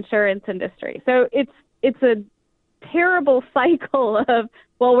out the insurance industry. So it's a terrible cycle of,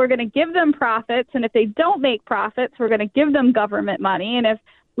 well, we're going to give them profits, and if they don't make profits, we're going to give them government money. And if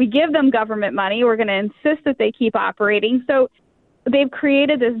we give them government money, we're going to insist that they keep operating. So they've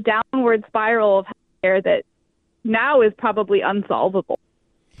created this downward spiral of healthcare that now is probably unsolvable.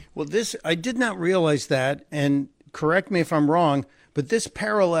 Well, I did not realize that, and correct me if I'm wrong, but this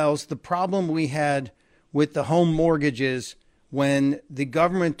parallels the problem we had with the home mortgages when the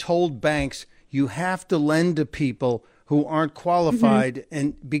government told banks you have to lend to people who aren't qualified,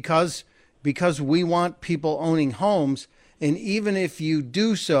 and because we want people owning homes, and even if you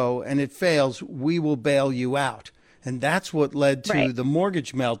do so and it fails, we will bail you out. And that's what led to the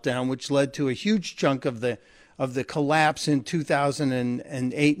mortgage meltdown, which led to a huge chunk of the collapse in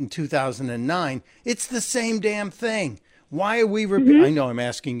 2008 and 2009. It's the same damn thing. Why are we I know I'm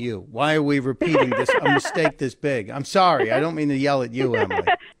asking you. Why are we repeating this a mistake this big? I'm sorry. I don't mean to yell at you, Emily.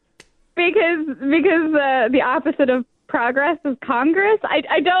 Because the opposite of progress is Congress.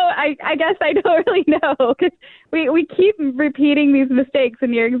 I guess I don't really know, because we keep repeating these mistakes,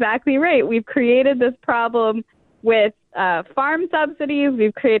 and you're exactly right. We've created this problem with farm subsidies.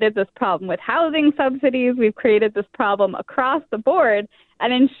 We've created this problem with housing subsidies. We've created this problem across the board,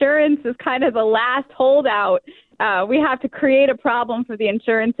 and insurance is kind of the last holdout. We have to create a problem for the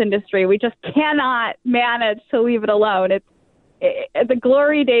insurance industry. We just cannot manage to leave it alone. It's the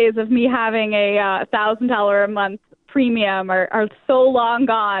glory days of me having a $1,000 a month premium are so long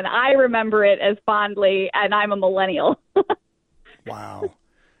gone. I remember it as fondly, and I'm a millennial. Wow.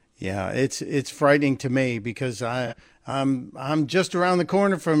 Yeah, it's frightening to me because I'm just around the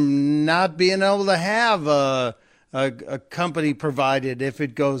corner from not being able to have a company provided if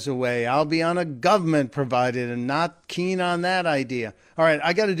it goes away. I'll be on a government provided, and not keen on that idea. All right,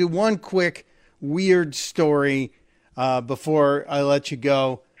 I got to do one quick weird story before I let you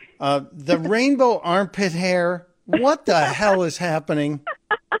go. The rainbow armpit hair. What the hell is happening?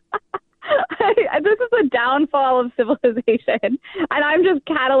 This is a downfall of civilization, and I'm just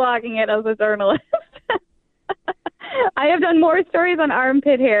cataloging it as a journalist. I have done more stories on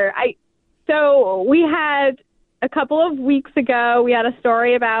armpit hair. So we had a couple of weeks ago, we had a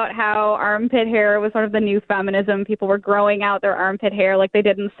story about how armpit hair was sort of the new feminism. People were growing out their armpit hair like they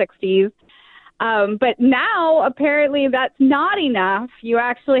did in the 60s. But now, apparently, that's not enough. You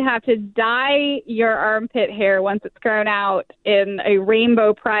actually have to dye your armpit hair once it's grown out in a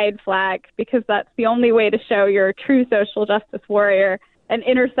rainbow pride flag, because that's the only way to show you're a true social justice warrior, an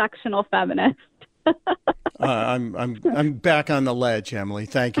intersectional feminist. I'm back on the ledge, Emily.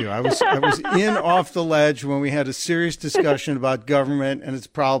 Thank you. I was in off the ledge when we had a serious discussion about government and its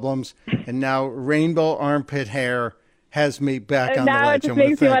problems, and now rainbow armpit hair has me back on the ledge. Now it just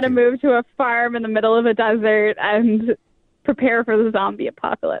makes you want to move to a farm in the middle of a desert and prepare for the zombie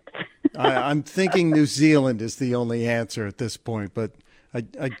apocalypse. I'm thinking New Zealand is the only answer at this point, but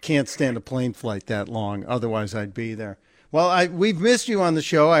I can't stand a plane flight that long. Otherwise, I'd be there. Well, we've missed you on the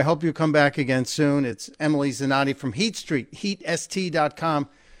show. I hope you come back again soon. It's Emily Zanotti from Heat Street, heatst.com.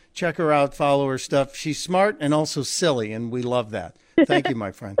 Check her out, follow her stuff. She's smart and also silly, and we love that. Thank you,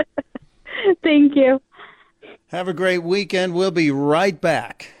 my friend. Thank you. Have a great weekend. We'll be right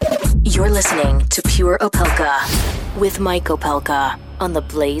back. You're listening to Pure Opelka with Mike Opelka on the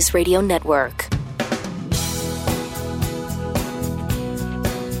Blaze Radio Network.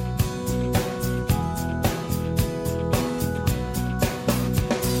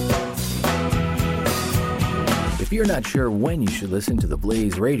 If you're not sure when you should listen to the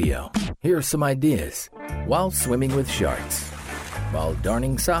Blaze Radio, here are some ideas. While swimming with sharks, while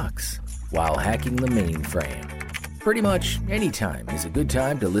darning socks, while hacking the mainframe. Pretty much any time is a good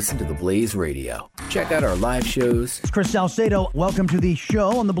time to listen to the Blaze Radio. Check out our live shows. It's Chris Salcedo. Welcome to the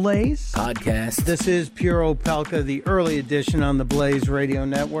show on the Blaze Podcast. This is Pure Opelka, the early edition on the Blaze Radio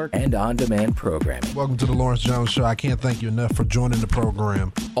Network. And on-demand programming. Welcome to the Lawrence Jones Show. I can't thank you enough for joining the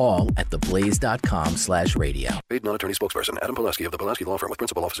program. All at theblaze.com/radio. Paid non-attorney spokesperson Adam Pulaski of the Pulaski Law Firm with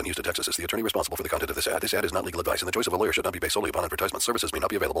principal office in Houston, Texas is the attorney responsible for the content of this ad. This ad is not legal advice, and the choice of a lawyer should not be based solely upon advertisement. Services may not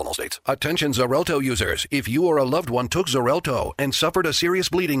be available in all states. Attention Xarelto users. If you or a loved one took Xarelto and suffered a serious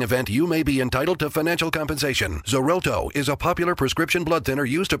bleeding event, you may be entitled to financial compensation. Xarelto is a popular prescription blood thinner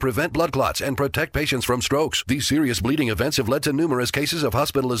used to prevent blood clots and protect patients from strokes. These serious bleeding events have led to numerous cases of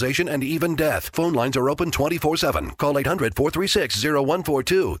hospitalization and even death. Phone lines are open 24/7. Call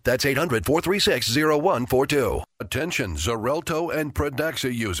 800-436-0142. That's 800-436-0142. Attention Xarelto and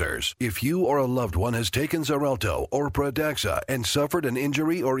Pradaxa users. If you or a loved one has taken Xarelto or Pradaxa and suffered an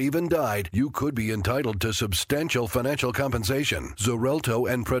injury or even died, you could be entitled to substantial financial compensation.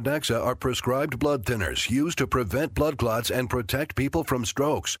 Xarelto and Pradaxa are prescribed blood thinners used to prevent blood clots and protect people from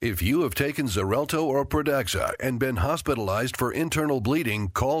strokes. If you have taken Xarelto or Pradaxa and been hospitalized for internal bleeding,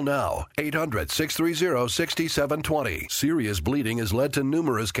 call now. 800-630-6720. Serious bleeding has led to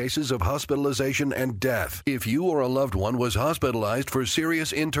numerous cases of hospitalization and death. If you or a loved one was hospitalized for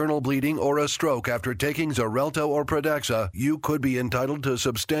serious internal bleeding or a stroke after taking Xarelto or Pradaxa, you could be entitled to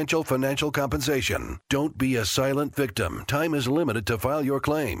substantial financial compensation. Don't be a silent victim. Time is limited to file your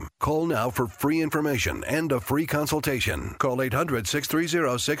claim. Call now for free information and a free consultation. Call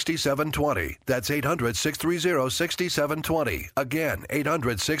 800-630-6720. That's 800-630-6720. Again,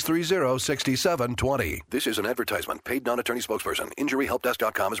 800-630-6720. This is an advertisement. Paid non-attorney spokesperson.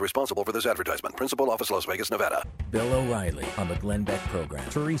 InjuryHelpDesk.com is responsible for this advertisement. Principal office, Las Vegas, Nevada. Bill O'Reilly on the Glenn Beck program.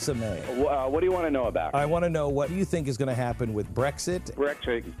 Theresa May. What do you want to know about? I want to know, what do you think is going to happen with Brexit?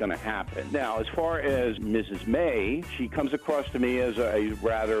 Brexit is going to happen. Now, as far as Mrs. May, she comes across to me as a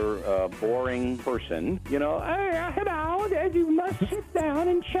rather boring person. You know, hello, you must sit down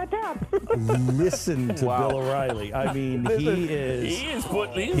and shut up. Listen to Bill O'Reilly. I mean, he is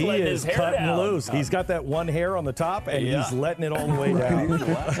letting his hair cutting down. loose. He's got that one hair on the top, and he's letting it all the way down.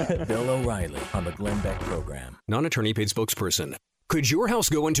 Bill O'Reilly on the Glenn Beck program. Non-attorney paid spokesperson. Could your house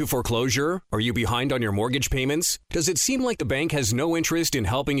go into foreclosure? Are you behind on your mortgage payments? Does it seem like the bank has no interest in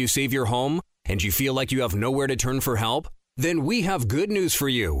helping you save your home? And you feel like you have nowhere to turn for help? Then we have good news for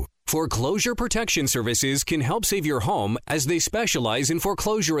you. Foreclosure Protection Services can help save your home as they specialize in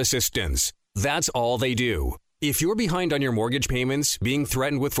foreclosure assistance. That's all they do. If you're behind on your mortgage payments, being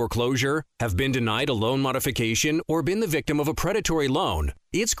threatened with foreclosure, have been denied a loan modification, or been the victim of a predatory loan,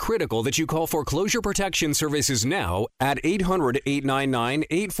 it's critical that you call Foreclosure Protection Services now at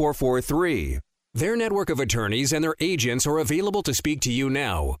 800-899-8443. Their network of attorneys and their agents are available to speak to you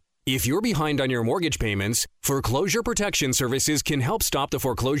now. If you're behind on your mortgage payments, Foreclosure Protection Services can help stop the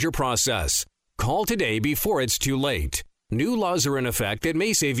foreclosure process. Call today before it's too late. New laws are in effect that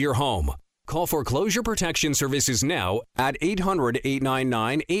may save your home. Call Foreclosure Protection Services now at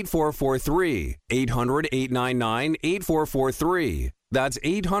 800-899-8443. 800-899-8443. That's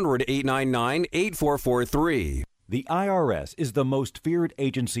 800-899-8443. The IRS is the most feared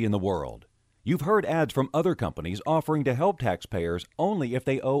agency in the world. You've heard ads from other companies offering to help taxpayers only if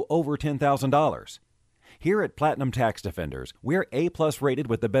they owe over $10,000. Here at Platinum Tax Defenders, we're A-plus rated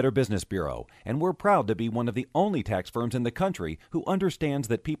with the Better Business Bureau, and we're proud to be one of the only tax firms in the country who understands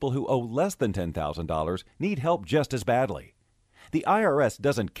that people who owe less than $10,000 need help just as badly. The IRS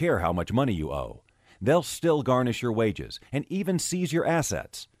doesn't care how much money you owe. They'll still garnish your wages and even seize your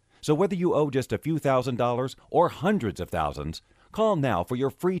assets. So whether you owe just a few $1,000s or hundreds of thousands, call now for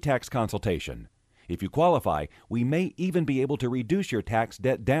your free tax consultation. If you qualify, we may even be able to reduce your tax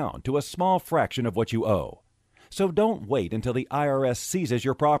debt down to a small fraction of what you owe. So don't wait until the IRS seizes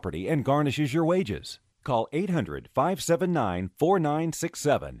your property and garnishes your wages. Call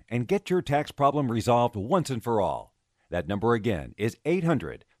 800-579-4967 and get your tax problem resolved once and for all. That number again is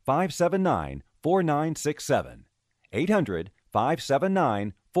 800-579-4967.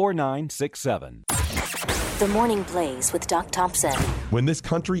 800-579-4967. The Morning Blaze with Doc Thompson. When this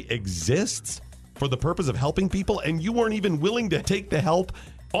country exists for the purpose of helping people, and you weren't even willing to take the help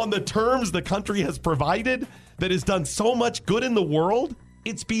on the terms the country has provided that has done so much good in the world,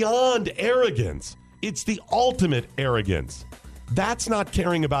 it's beyond arrogance. It's the ultimate arrogance. That's not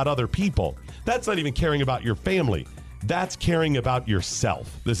caring about other people. That's not even caring about your family. That's caring about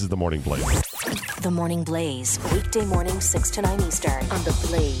yourself. This is The Morning Blaze. The Morning Blaze, weekday morning 6 to 9 Eastern on the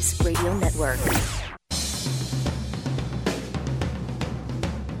Blaze Radio Network.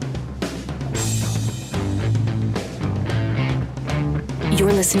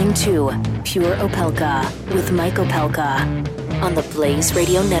 You're listening to Pure Opelka with Mike Opelka on the Blaze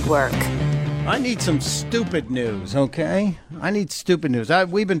Radio Network. I need some stupid news, okay? I need stupid news.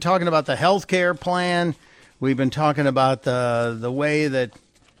 We've been talking about the health care plan. We've been talking about the way that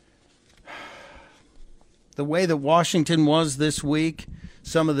Washington was this week,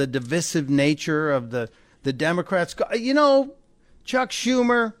 some of the divisive nature of the Democrats. You know, Chuck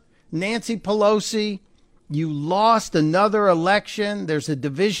Schumer, Nancy Pelosi, you lost another election. There's a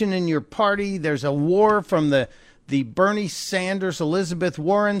division in your party. There's a war from the Bernie Sanders, Elizabeth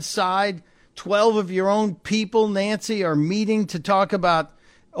Warren side. 12 of your own people, Nancy, are meeting to talk about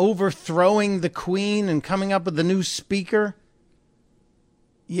overthrowing the Queen and coming up with a new speaker.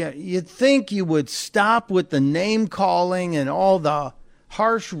 Yeah, you'd think you would stop with the name calling and all the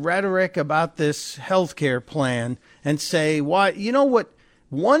harsh rhetoric about this health care plan and say, why, you know what?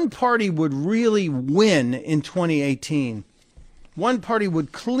 One party would really win in 2018. One party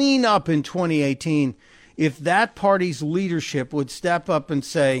would clean up in 2018 if that party's leadership would step up and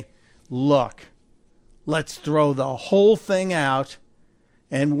say, look, let's throw the whole thing out,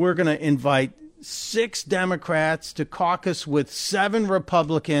 and we're going to invite 6 Democrats to caucus with 7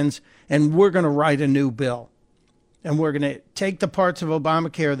 Republicans, and we're going to write a new bill. And we're going to take the parts of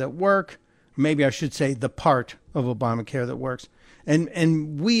Obamacare that work, maybe I should say the part of Obamacare that works,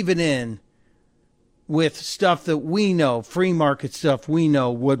 and weave it in with stuff that we know, free market stuff we know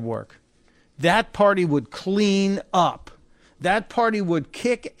would work. That party would clean up. That party would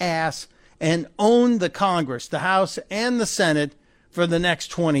kick ass and own the Congress, the House, and the Senate for the next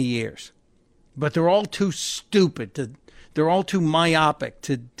 20 years. But they're all too stupid. They're all too myopic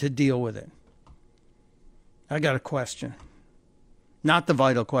to deal with it. I got a question. Not the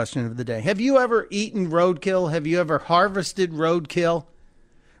vital question of the day. Have you ever eaten roadkill? Have you ever harvested roadkill?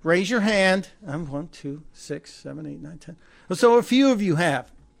 Raise your hand. I'm 1, 2, 6, 7, 8, 9, 10. So a few of you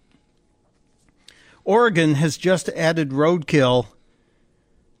have. Oregon has just added roadkill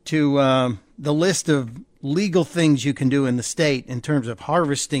to the list of legal things you can do in the state in terms of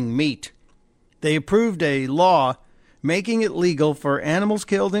harvesting meat. They approved a law making it legal for animals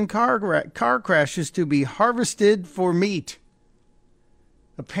killed in car crashes to be harvested for meat.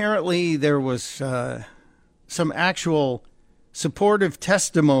 Apparently, there was some actual supportive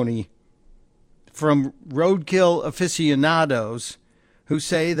testimony from roadkill aficionados who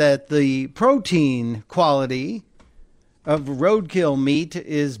say that the protein quality of roadkill meat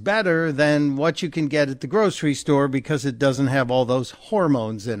is better than what you can get at the grocery store because it doesn't have all those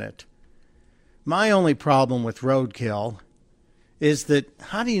hormones in it. My only problem with roadkill is that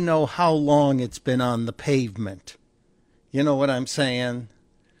how do you know how long it's been on the pavement? You know what I'm saying?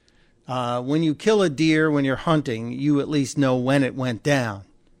 When you kill a deer when you're hunting, you at least know when it went down.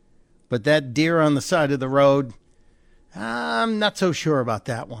 But that deer on the side of the road, I'm not so sure about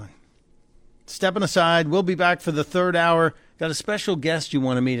that one. Stepping aside, we'll be back for the third hour. Got a special guest you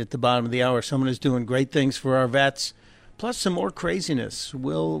want to meet at the bottom of the hour. Someone who's doing great things for our vets, plus some more craziness.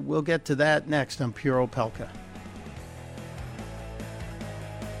 We'll get to that next on Pure Opelka.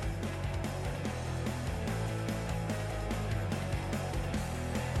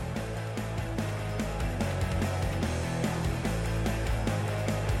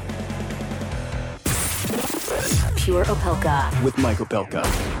 Pure Opelka with Mike Opelka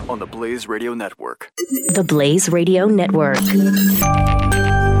on the Blaze Radio Network. The Blaze Radio Network.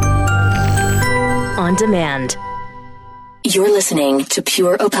 On demand. You're listening to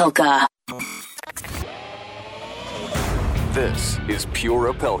Pure Opelka. This is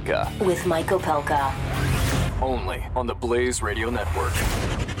Pure Opelka with Mike Opelka. Only on the Blaze Radio Network.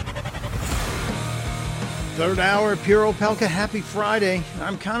 Third hour, Pure Opelka. Happy Friday.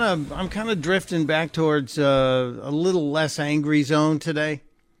 I'm kind of drifting back towards a little less angry zone today.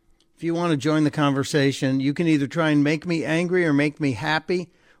 If you want to join the conversation, you can either try and make me angry or make me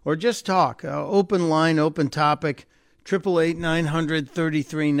happy, or just talk. Open line, open topic.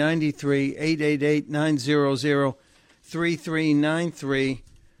 888-900-3393,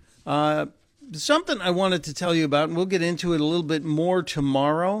 888-900-3393. something I wanted to tell you about, and we'll get into it a little bit more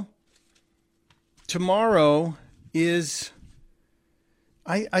tomorrow. Tomorrow is,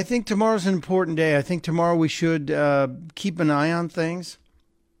 I think tomorrow's an important day. I think tomorrow we should keep an eye on things.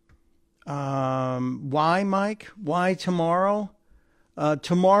 Why, Mike? Why tomorrow?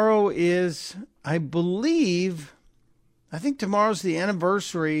 Tomorrow is, I think tomorrow's the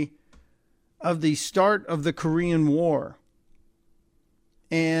anniversary of the start of the Korean War.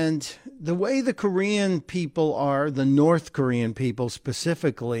 And the way the Korean people are, the North Korean people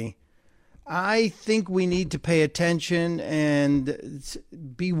specifically, I think we need to pay attention and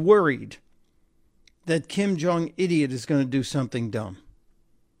be worried that Kim Jong idiot is going to do something dumb.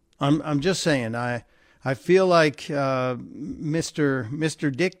 I'm just saying, I feel like Mr.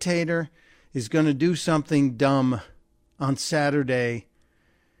 Dictator is going to do something dumb on Saturday.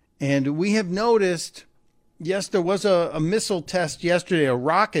 And we have noticed, yes, there was a missile test yesterday, a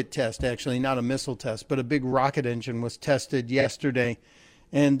rocket test, actually, not a missile test, but a big rocket engine was tested yesterday.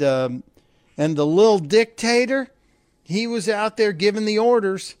 And the little dictator, he was out there giving the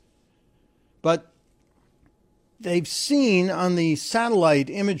orders. But they've seen on the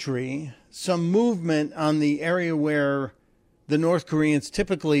satellite imagery some movement on the area where the North Koreans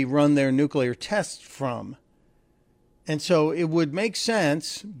typically run their nuclear tests from. And so it would make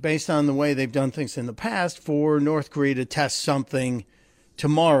sense, based on the way they've done things in the past, for North Korea to test something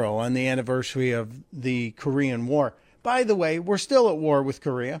tomorrow on the anniversary of the Korean War. By the way, we're still at war with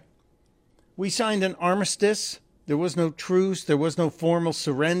Korea. We signed an armistice. There was no truce. There was no formal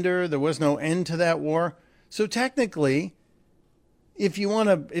surrender. There was no end to that war. So technically, if you want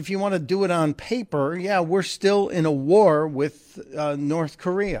to do it on paper, yeah, we're still in a war with North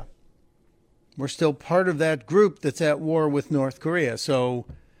Korea. We're still part of that group that's at war with North Korea. So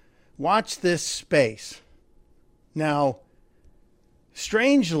watch this space. Now,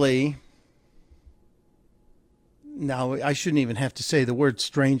 strangely, now I shouldn't even have to say the word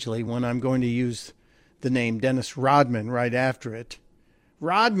strangely when I'm going to use the name Dennis Rodman right after it.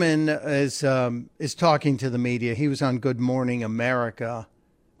 Rodman is talking to the media. He was on Good Morning America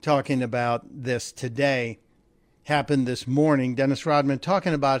talking about this today. Happened this morning. Dennis Rodman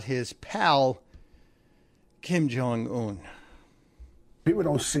talking about his pal, Kim Jong-un. People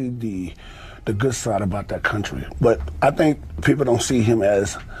don't see the good side about that country, but I think people don't see him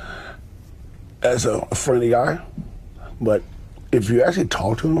as a friendly guy. But if you actually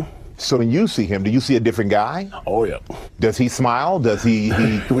talk to him. So when you see him, do you see a different guy? Oh, yeah. Does he smile? Does he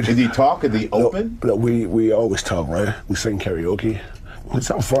does he talk? Is he open? No, we always talk, right? We sing karaoke. It's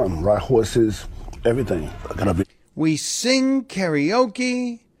some fun, ride horses, everything. We sing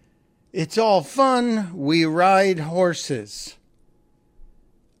karaoke. It's all fun. We ride horses.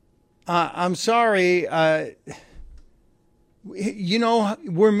 I'm sorry.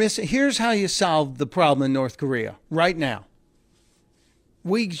 We're missing. Here's how you solve the problem in North Korea right now.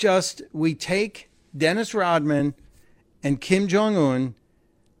 We take Dennis Rodman and Kim Jong-un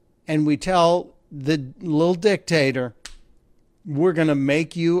and we tell the little dictator, we're going to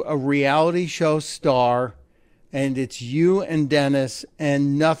make you a reality show star, and it's you and Dennis,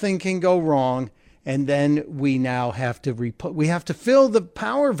 and nothing can go wrong. And then we now have to fill the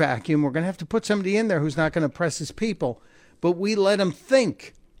power vacuum. We're going to have to put somebody in there who's not going to oppress his people. But we let him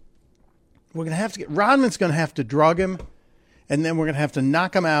think. We're going to have to Rodman's going to have to drug him. And then we're going to have to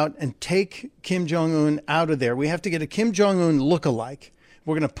knock him out and take Kim Jong-un out of there. We have to get a Kim Jong-un lookalike.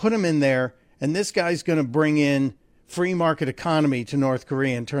 We're going to put him in there. And this guy's going to bring in free market economy to North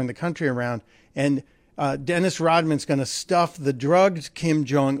Korea and turn the country around. And Dennis Rodman's going to stuff the drugged Kim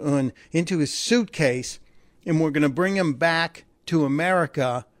Jong-un into his suitcase. And we're going to bring him back to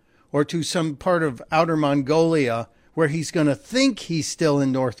America or to some part of outer Mongolia where he's going to think he's still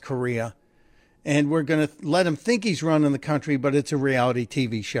in North Korea. And we're going to let him think he's running the country, but it's a reality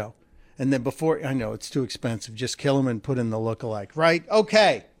TV show. And then I know it's too expensive, just kill him and put in the lookalike, right?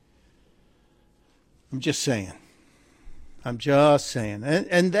 Okay. I'm just saying.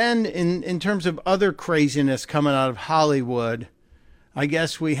 And then in terms of other craziness coming out of Hollywood, I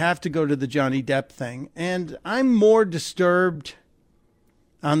guess we have to go to the Johnny Depp thing. And I'm more disturbed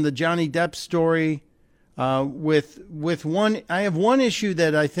on the Johnny Depp story with one. I have one issue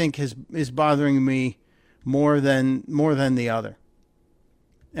that I think is bothering me more than the other.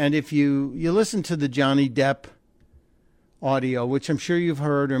 And if you listen to the Johnny Depp audio, which I'm sure you've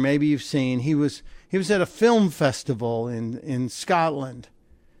heard or maybe you've seen, he was at a film festival in Scotland,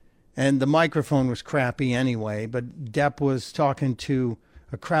 and the microphone was crappy anyway, but Depp was talking to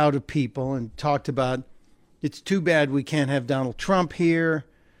a crowd of people and talked about, it's too bad we can't have Donald Trump here.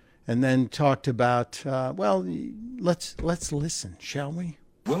 And then talked about, let's listen, shall we?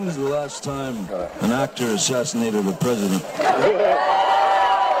 When was the last time an actor assassinated a president?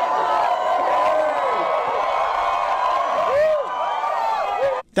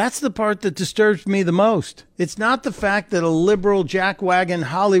 That's the part that disturbs me the most. It's not the fact that a liberal jackwagon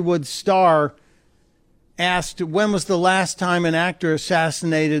Hollywood star asked when was the last time an actor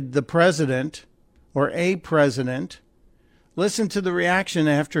assassinated the president or a president. Listen to the reaction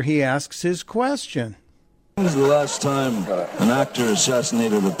after he asks his question. When was the last time an actor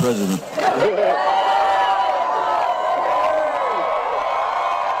assassinated a president?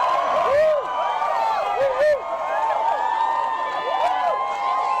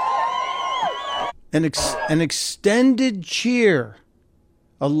 An extended cheer,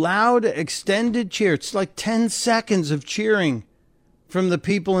 a loud extended cheer. It's like 10 seconds of cheering from the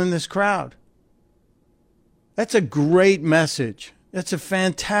people in this crowd. That's a great message. That's a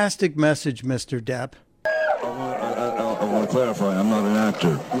fantastic message, Mr. Depp. I want to clarify, I'm not an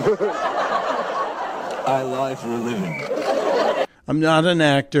actor. I lie for a living. I'm not an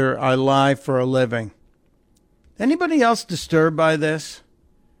actor. I lie for a living. Anybody else disturbed by this?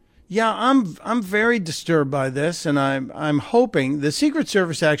 Yeah, I'm very disturbed by this, and I'm hoping the Secret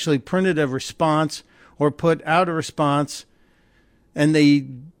Service actually printed a response or put out a response, and they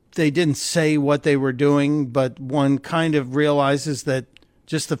didn't say what they were doing, but one kind of realizes that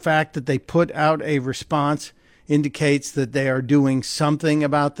just the fact that they put out a response indicates that they are doing something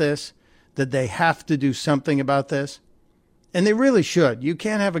about this, that they have to do something about this, and they really should. You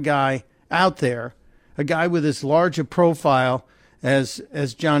can't have a guy out there, a guy with as large a profile as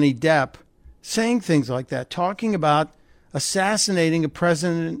Johnny Depp, saying things like that, talking about assassinating a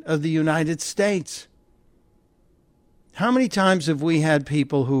president of the United States. How many times have we had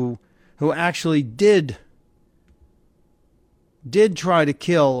people who actually did try to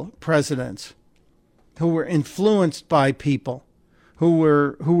kill presidents, who were influenced by people, who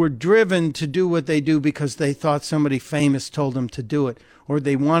were driven to do what they do because they thought somebody famous told them to do it, or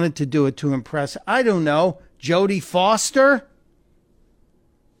they wanted to do it to impress, I don't know, Jodie Foster?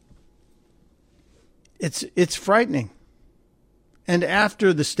 It's frightening. And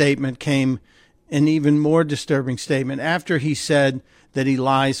after the statement came an even more disturbing statement. After he said that he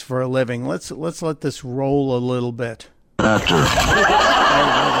lies for a living. Let's let this roll a little bit. Actor.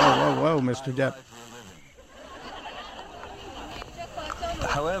 Whoa, Mr. Depp.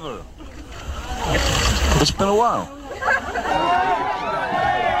 However, it's been a while.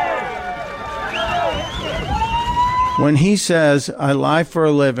 When he says, I lie for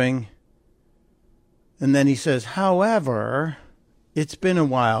a living, and then he says, however, it's been a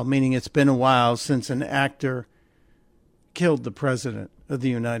while, meaning it's been a while since an actor killed the president of the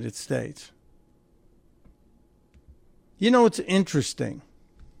United States. You know, it's interesting.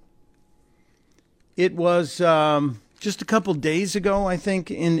 It was just a couple days ago, I think,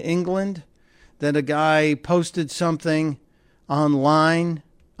 in England, that a guy posted something online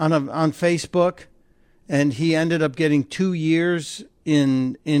on Facebook, and he ended up getting 2 years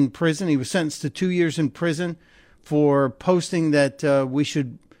in prison. He was sentenced to 2 years in prison for posting that we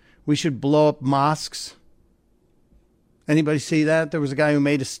should blow up mosques. Anybody see that? There was a guy who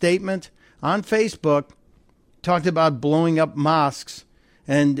made a statement on Facebook, talked about blowing up mosques,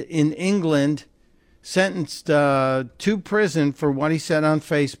 and in England sentenced to prison for what he said on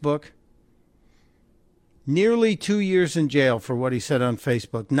Facebook. Nearly 2 years in jail for what he said on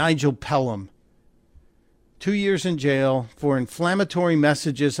Facebook. Nigel Pelham. 2 years in jail for inflammatory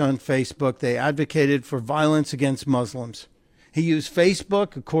messages on Facebook. They advocated for violence against Muslims. He used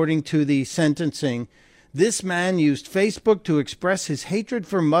Facebook, according to the sentencing. This man used Facebook to express his hatred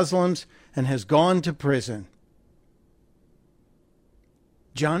for Muslims and has gone to prison.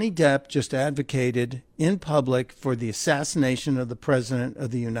 Johnny Depp just advocated in public for the assassination of the President of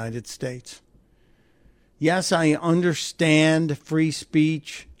the United States. Yes, I understand free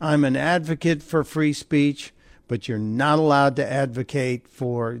speech. I'm an advocate for free speech, but you're not allowed to advocate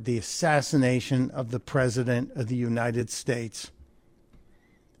for the assassination of the President of the United States.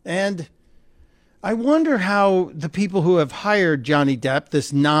 And I wonder how the people who have hired Johnny Depp,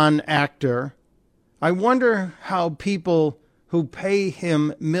 this non-actor, I wonder how people who pay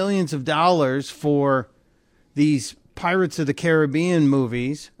him millions of dollars for these Pirates of the Caribbean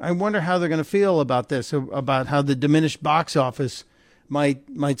movies, I wonder how they're going to feel about this, about how the diminished box office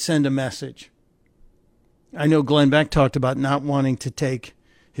might send a message. I know Glenn Beck talked about not wanting to take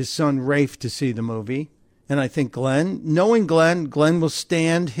his son Rafe to see the movie, and I think knowing Glenn will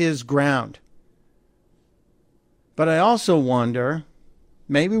stand his ground. But I also wonder,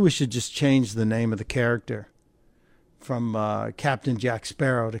 maybe we should just change the name of the character from Captain Jack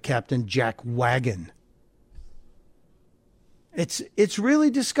Sparrow to Captain Jack Wagon. It's really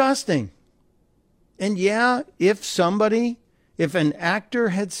disgusting. And yeah, if an actor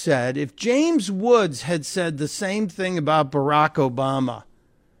had said, if James Woods had said the same thing about Barack Obama,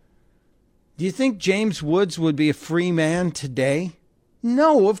 do you think James Woods would be a free man today?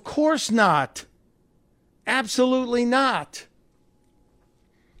 No, of course not. Absolutely not.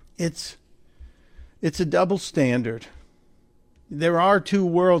 It's a double standard. There are two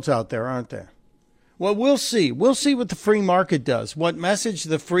worlds out there, aren't there? Well, we'll see. We'll see what the free market does, what message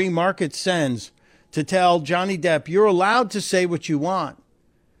the free market sends to tell Johnny Depp, you're allowed to say what you want.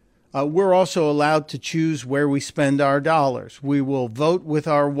 We're also allowed to choose where we spend our dollars. We will vote with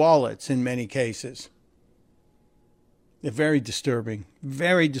our wallets in many cases. A very disturbing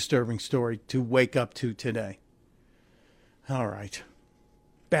story to wake up to today. All right.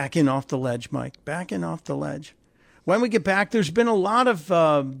 Backing off the ledge, Mike. Backing off the ledge. When we get back, there's been a lot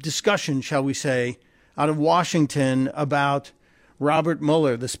of discussion, shall we say, out of Washington about Robert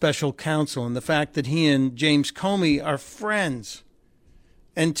Mueller, the special counsel, and the fact that he and James Comey are friends.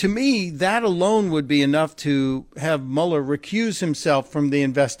 And to me, that alone would be enough to have Mueller recuse himself from the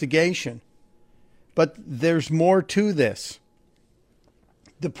investigation. But there's more to this.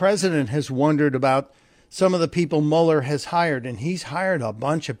 The president has wondered about some of the people Mueller has hired, and he's hired a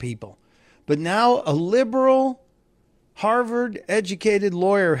bunch of people. But now a liberal, Harvard-educated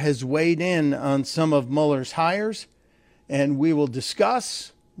lawyer has weighed in on some of Mueller's hires, and we will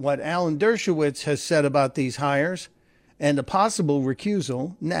discuss what Alan Dershowitz has said about these hires and a possible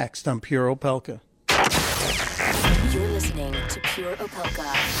recusal next on Pure Opelka. You're listening to Pure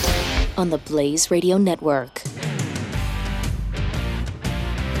Opelka on the Blaze Radio Network.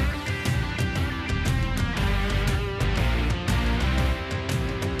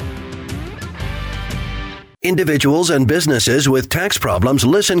 Individuals and businesses with tax problems,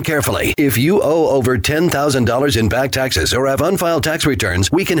 listen carefully. If you owe over $10,000 in back taxes or have unfiled tax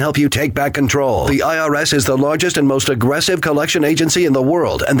returns, we can help you take back control. The IRS is the largest and most aggressive collection agency in the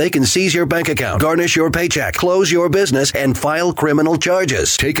world, and they can seize your bank account, garnish your paycheck, close your business, and file criminal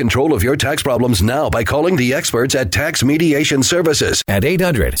charges. Take control of your tax problems now by calling the experts at Tax Mediation Services at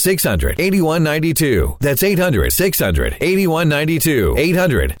 800-600-8192. That's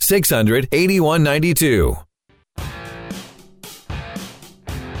 800-600-8192. 800-600-8192.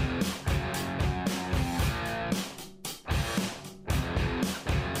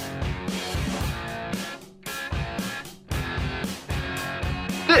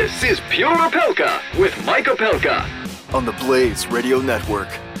 This is Pure Opelka with Mike Opelka on the Blaze Radio Network.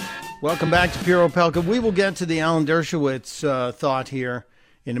 Welcome back to Pure Opelka. We will get to the Alan Dershowitz thought here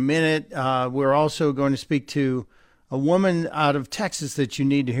in a minute. We're also going to speak to a woman out of Texas that you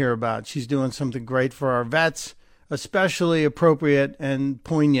need to hear about. She's doing something great for our vets, especially appropriate and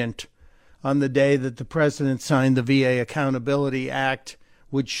poignant on the day that the president signed the VA Accountability Act,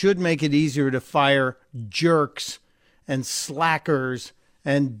 which should make it easier to fire jerks and slackers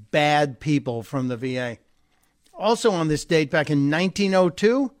and bad people from the VA. Also on this date, back in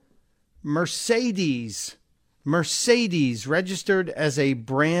 1902, Mercedes registered as a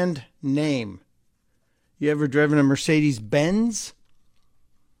brand name. You ever driven a Mercedes-Benz?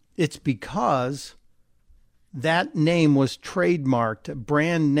 It's because that name was trademarked, a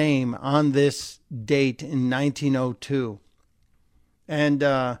brand name, on this date in 1902. And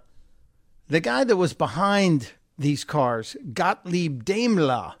the guy that was behind these cars, Gottlieb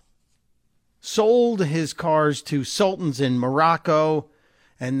Daimler, sold his cars to sultans in Morocco,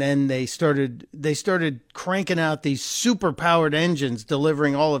 and then they started cranking out these super-powered engines,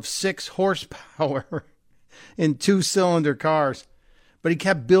 delivering all of 6 horsepower in 2-cylinder cars. But he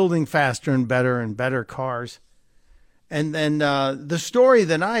kept building faster and better cars. And then the story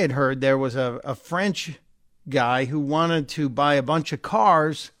that I had heard, there was a French guy who wanted to buy a bunch of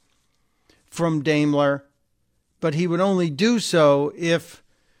cars from Daimler, but he would only do so if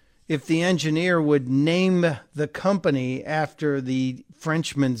the engineer would name the company after the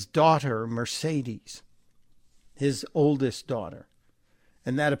Frenchman's daughter, Mercedes, his oldest daughter.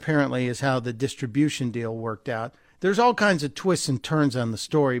 And that apparently is how the distribution deal worked out. There's all kinds of twists and turns on the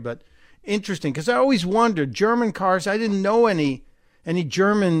story, but interesting, because I always wondered, German cars, I didn't know any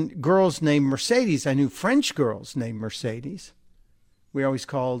German girls named Mercedes. I knew French girls named Mercedes. We always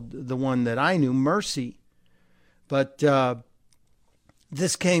called the one that I knew Mercy. But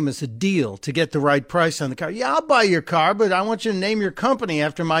this came as a deal to get the right price on the car. Yeah, I'll buy your car, but I want you to name your company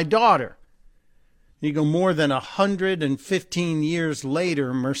after my daughter. You go, more than 115 years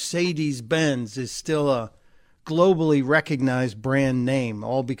later, Mercedes-Benz is still a globally recognized brand name,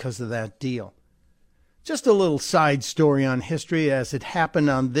 all because of that deal. Just a little side story on history as it happened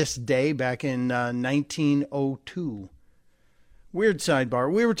on this day back in 1902. Weird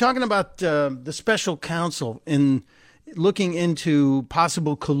sidebar. We were talking about the special counsel in looking into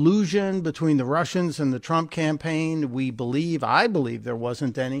possible collusion between the Russians and the Trump campaign. I believe there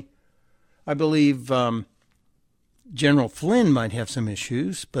wasn't any. I believe General Flynn might have some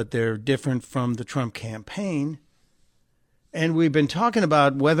issues, but they're different from the Trump campaign. And we've been talking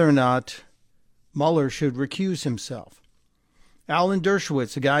about whether or not Mueller should recuse himself. Alan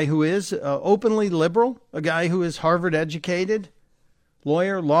Dershowitz, a guy who is openly liberal, a guy who is Harvard educated,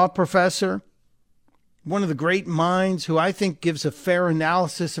 lawyer, law professor, one of the great minds who I think gives a fair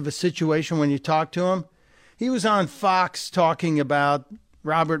analysis of a situation when you talk to him. He was on Fox talking about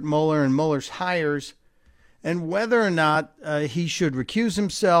Robert Mueller and Mueller's hires and whether or not he should recuse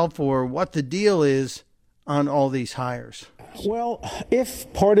himself or what the deal is on all these hires. Well,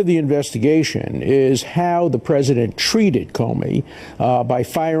 if part of the investigation is how the president treated Comey by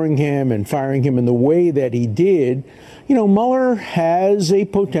firing him in the way that he did, Mueller has a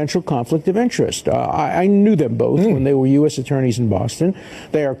potential conflict of interest. I knew them both when they were U.S. attorneys in Boston.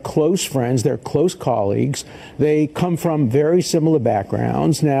 They are close friends. They're close colleagues. They come from very similar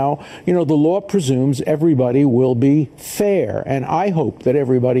backgrounds. Now, the law presumes everybody will be fair, and I hope that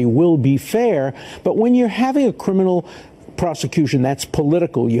everybody will be fair. But when you're having a criminal prosecution that's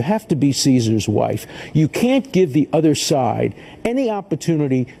political, you have to be Caesar's wife. You can't give the other side any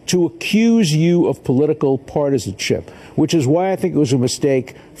opportunity to accuse you of political partisanship, which is why I think it was a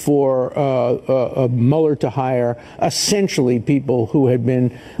mistake for Mueller to hire essentially people who had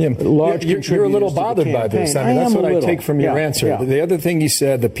been large contributors. You're a little bothered by this. I mean, that's what I take from your answer. Yeah. The other thing you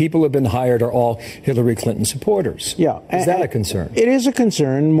said, the people who have been hired are all Hillary Clinton supporters. Yeah. Is that a concern? It is a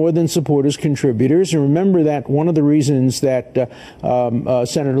concern more than supporters, contributors. And remember that one of the reasons that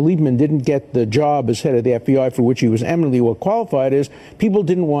Senator Lieberman didn't get the job as head of the FBI, for which he was eminently well qualified, is people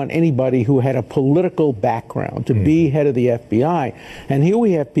didn't want anybody who had a political background to be head of the FBI. And here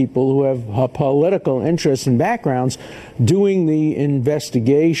we have people who have political interests and backgrounds doing the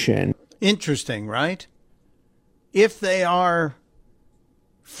investigation. Interesting, right? If they are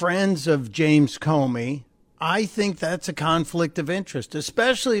friends of James Comey, I think that's a conflict of interest,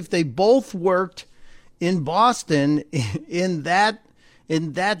 especially if they both worked in Boston in that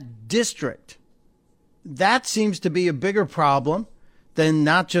district. That seems to be a bigger problem than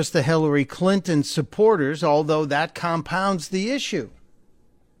not just the Hillary Clinton supporters, although that compounds the issue.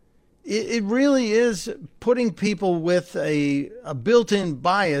 It really is putting people with a built-in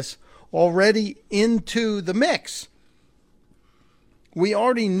bias already into the mix. We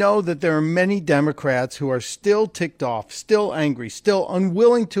already know that there are many Democrats who are still ticked off, still angry, still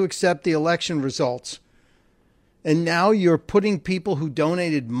unwilling to accept the election results. And now you're putting people who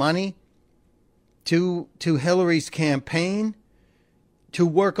donated money to Hillary's campaign to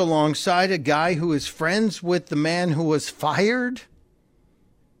work alongside a guy who is friends with the man who was fired?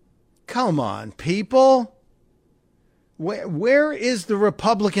 Come on, people. Where is the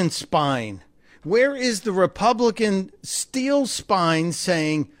Republican spine? Where is the Republican steel spine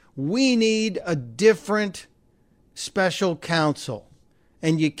saying we need a different special counsel?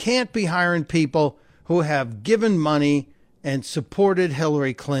 And you can't be hiring people who have given money and supported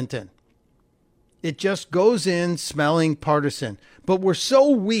Hillary Clinton. It just goes in smelling partisan. But we're so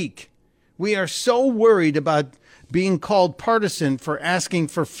weak. We are so worried about being called partisan for asking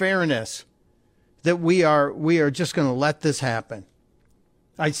for fairness that we are just going to let this happen.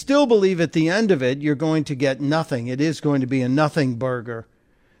 I still believe at the end of it, you're going to get nothing. It is going to be a nothing burger.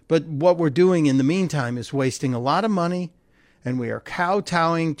 But what we're doing in the meantime is wasting a lot of money, and we are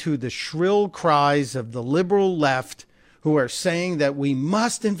kowtowing to the shrill cries of the liberal left who are saying that we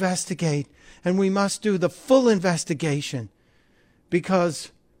must investigate and we must do the full investigation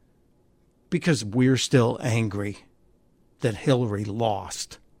because we're still angry that Hillary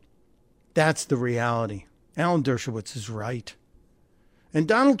lost. That's the reality. Alan Dershowitz is right. And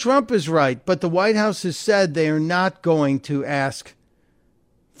Donald Trump is right, but the White House has said they are not going to ask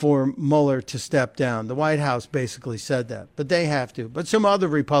for Mueller to step down. The White House basically said that, but they have to. But some other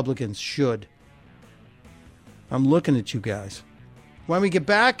Republicans should. I'm looking at you guys. When we get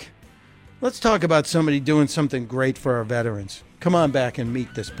back, let's talk about somebody doing something great for our veterans. Come on back and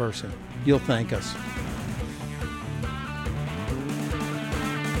meet this person. You'll thank us.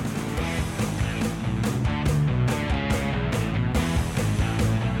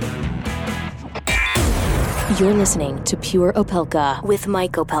 You're listening to Pure Opelka with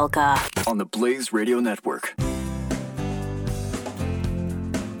Mike Opelka on the Blaze Radio Network.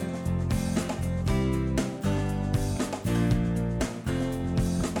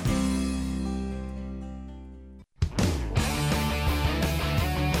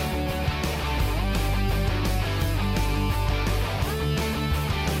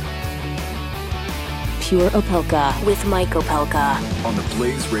 Pure Opelka with Mike Opelka on the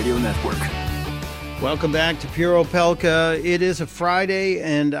Blaze Radio Network. Welcome back to Pure Opelka. It is a Friday,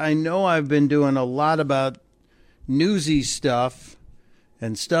 and I know I've been doing a lot about newsy stuff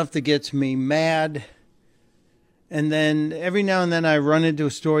and stuff that gets me mad. And then every now and then I run into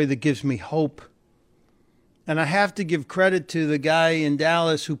a story that gives me hope. And I have to give credit to the guy in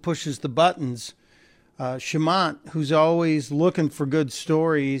Dallas who pushes the buttons, Shamant, who's always looking for good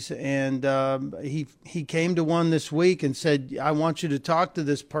stories. And he came to one this week and said, I want you to talk to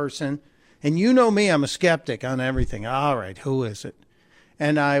this person. And you know me, I'm a skeptic on everything. All right, who is it?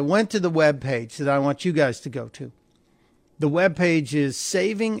 And I went to the webpage that I want you guys to go to. The webpage is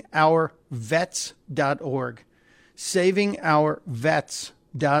savingourvets.org.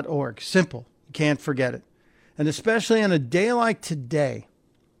 Savingourvets.org. Simple. You can't forget it. And especially on a day like today,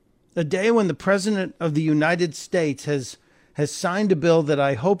 a day when the President of the United States has signed a bill that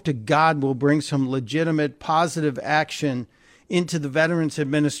I hope to God will bring some legitimate positive action into the Veterans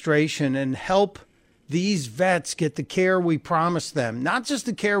Administration and help these vets get the care we promised them. Not just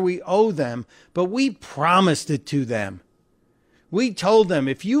the care we owe them, but we promised it to them. We told them,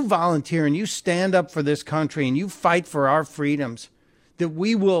 if you volunteer and you stand up for this country and you fight for our freedoms, that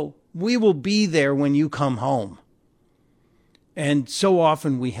we will be there when you come home. And so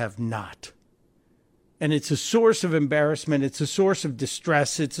often we have not. And it's a source of embarrassment. It's a source of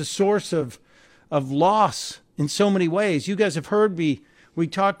distress. It's a source of loss in so many ways. You guys have heard we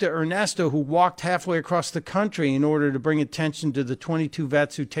talked to Ernesto, who walked halfway across the country in order to bring attention to the 22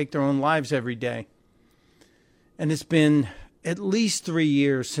 vets who take their own lives every day. And it's been at least 3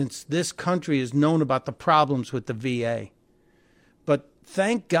 years since this country has known about the problems with the VA. But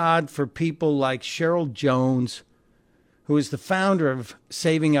thank God for people like Cheryl Jones, who is the founder of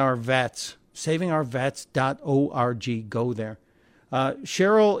Saving Our Vets, savingourvets.org. Go there.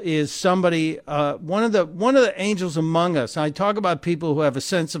 Cheryl is somebody, one of the angels among us. I talk about people who have a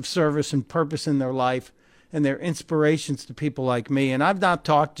sense of service and purpose in their life, and they're inspirations to people like me. And I've not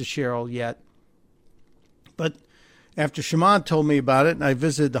talked to Cheryl yet, but after Shamant told me about it and I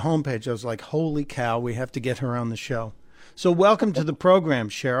visited the homepage, I was like, holy cow, we have to get her on the show. So welcome to the program,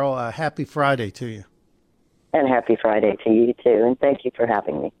 Cheryl. Happy Friday to you. And happy Friday to you, too. And thank you for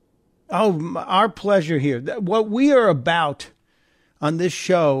having me. Oh, our pleasure here. What we are about on this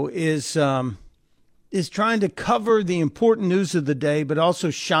show is trying to cover the important news of the day, but also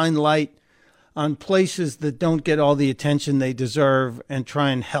shine light on places that don't get all the attention they deserve and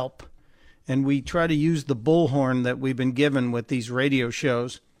try and help. And we try to use the bullhorn that we've been given with these radio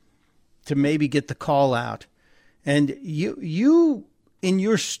shows to maybe get the call out. And you in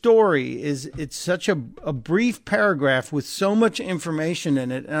your story, it's such a brief paragraph with so much information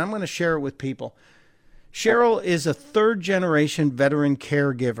in it, and I'm going to share it with people. Cheryl is a third-generation veteran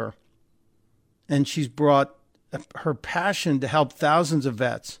caregiver, and she's brought her passion to help thousands of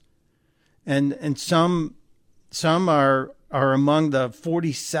vets. And some are among the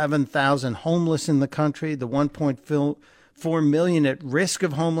 47,000 homeless in the country, the 1.4 million at risk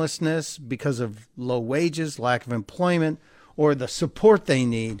of homelessness because of low wages, lack of employment, or the support they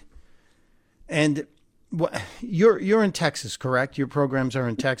need. And you're in Texas, correct? Your programs are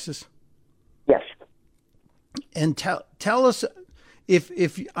in Texas? Yes. And tell us,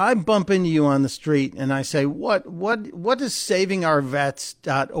 if I bump into you on the street and I say, what is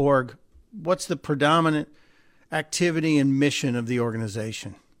savingourvets.org? What's the predominant activity and mission of the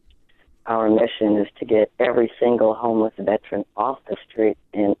organization? Our mission is to get every single homeless veteran off the street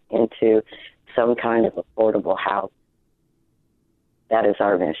and into some kind of affordable house. That is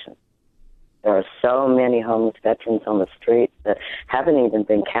our mission. There are so many homeless veterans on the streets that haven't even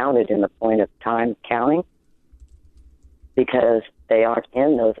been counted in the point of time counting because they aren't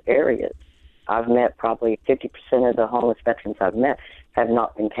in those areas. I've met probably 50% of the homeless veterans I've met have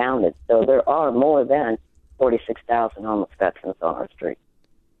not been counted. So there are more than 46,000 homeless veterans on our street.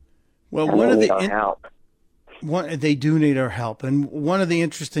 Well, they do need our help. And one of the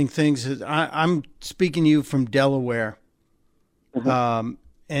interesting things is I'm speaking to you from Delaware. Mm-hmm.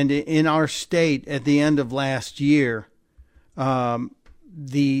 And in our state at the end of last year,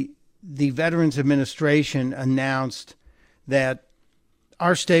 the Veterans Administration announced that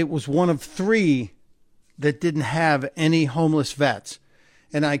our state was one of 3 that didn't have any homeless vets.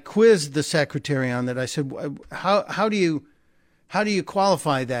 And I quizzed the secretary on that. I said, how do you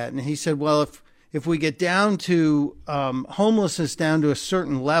qualify that? And he said, well, if we get down to homelessness down to a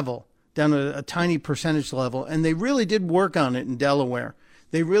certain level, down to a tiny percentage level, and they really did work on it in Delaware.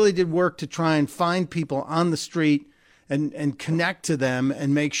 They really did work to try and find people on the street and connect to them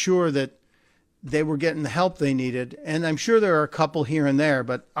and make sure that they were getting the help they needed. And I'm sure there are a couple here and there,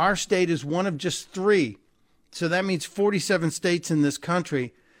 but our state is one of just 3 So that means 47 states in this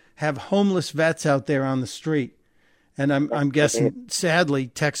country have homeless vets out there on the street. And I'm guessing, sadly,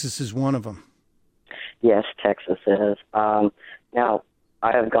 Texas is one of them. Yes, Texas is. Now,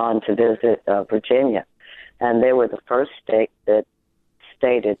 I have gone to visit Virginia, and they were the first state that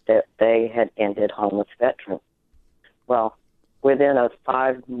stated that they had ended homeless veterans. Well, within a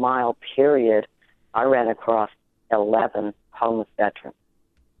 5-mile period, I ran across 11 homeless veterans.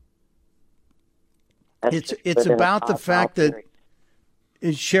 It's about the fact that,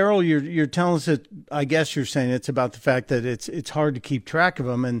 Cheryl, you're telling us that, I guess you're saying it's about the fact that it's hard to keep track of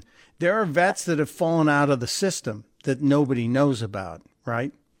them, and there are vets that have fallen out of the system that nobody knows about,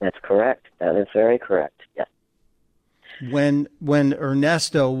 right? That's correct. That is very correct. Yes. When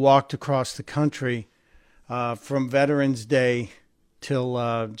Ernesto walked across the country from Veterans Day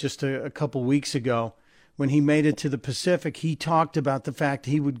till just a couple weeks ago, when he made it to the Pacific, he talked about the fact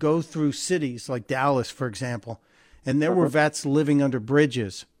he would go through cities like Dallas, for example, and there were vets living under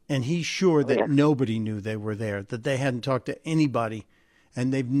bridges, and he's sure that nobody knew they were there, that they hadn't talked to anybody,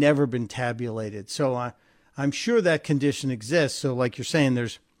 and they've never been tabulated. So I'm sure that condition exists. So like you're saying,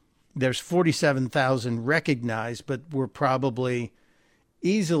 there's 47,000 recognized, but we're probably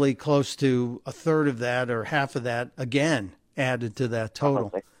easily close to a third of that or half of that again added to that total.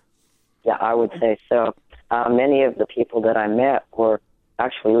 Probably. Yeah, I would say so. Many of the people that I met were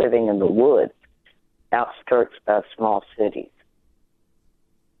actually living in the woods, outskirts of small cities.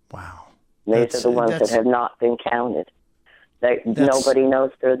 Wow. These are the ones that have not been counted. Nobody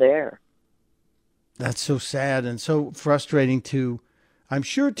knows they're there. That's so sad and so frustrating to, I'm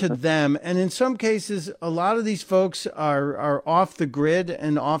sure, to them. And in some cases, a lot of these folks are off the grid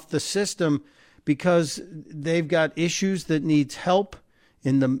and off the system because they've got issues that needs help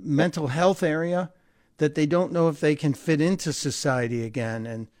in the mental health area that they don't know if they can fit into society again.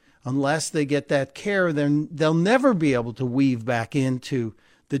 And unless they get that care, then they'll never be able to weave back into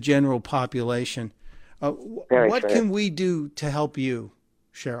the general population. What can we do to help you,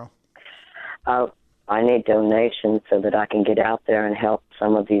 Cheryl? I need donations so that I can get out there and help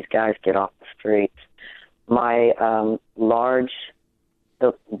some of these guys get off the streets. My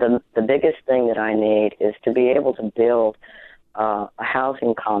the biggest thing that I need is to be able to build a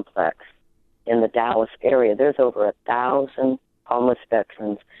housing complex in the Dallas area. There's over 1,000 homeless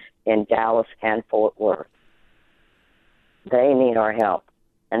veterans in Dallas and Fort Worth. They need our help.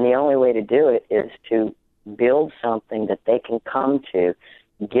 And the only way to do it is to build something that they can come to,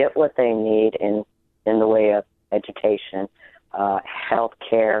 get what they need in the way of education, health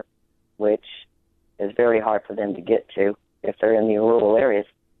care, which is very hard for them to get to. If they're in the rural areas,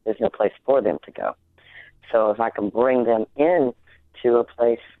 there's no place for them to go. So if I can bring them in to a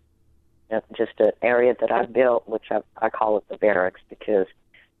place, just an area that I've built, which I call it the barracks, because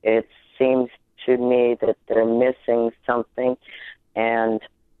it seems to me that they're missing something, and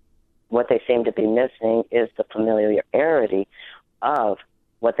what they seem to be missing is the familiarity of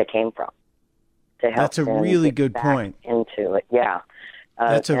what they came from. That's a really good point. Into it, yeah.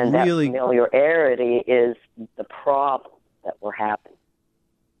 That's a and really that familiarity is the problem that we're having.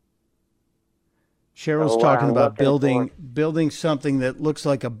 Cheryl's talking about building something that looks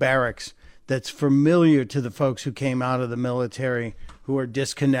like a barracks that's familiar to the folks who came out of the military, who are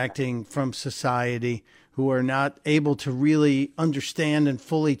disconnecting from society, who are not able to really understand and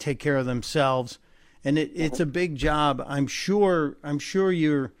fully take care of themselves. And it's a big job. I'm sure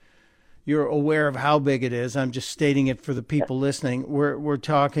you're aware of how big it is. I'm just stating it for the people listening. We're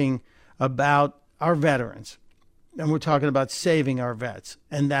talking about our veterans, and we're talking about saving our vets.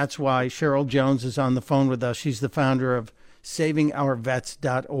 And that's why Cheryl Jones is on the phone with us. She's the founder of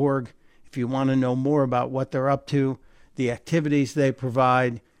SavingOurVets.org. If you want to know more about what they're up to, the activities they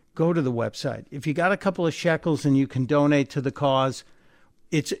provide, go to the website. If you got a couple of shekels and you can donate to the cause,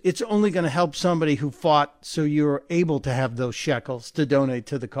 it's only going to help somebody who fought, so you're able to have those shekels to donate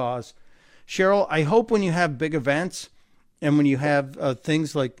to the cause. Cheryl, I hope when you have big events and when you have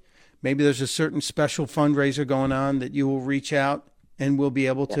things like maybe there's a certain special fundraiser going on, that you will reach out and we'll be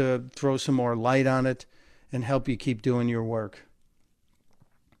able to throw some more light on it and help you keep doing your work.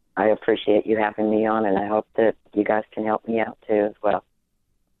 I appreciate you having me on, and I hope that you guys can help me out too as well.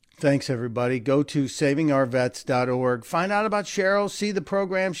 Thanks, everybody. Go to SavingOurVets.org. Find out about Cheryl. See the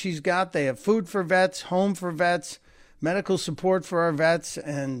program she's got. They have food for vets, home for vets, medical support for our vets,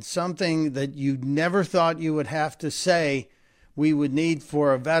 and something that you never thought you would have to say we would need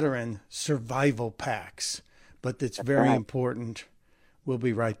for a veteran, survival packs. But that's very important. We'll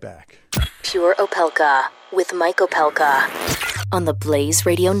be right back. Pure Opelka with Mike Opelka on the Blaze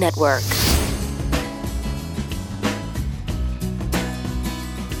Radio Network.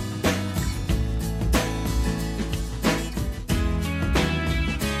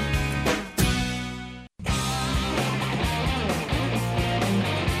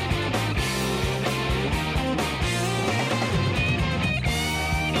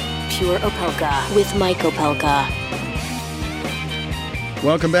 Pure Opelka with Mike Opelka.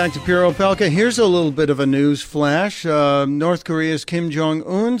 Welcome back to Pure Opelka. Here's a little bit of a news flash. North Korea's Kim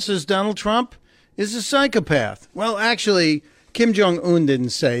Jong-un says Donald Trump is a psychopath. Well, actually, Kim Jong-un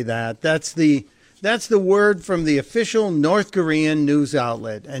didn't say that. That's the word from the official North Korean news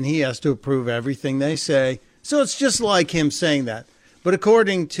outlet, and he has to approve everything they say. So it's just like him saying that. But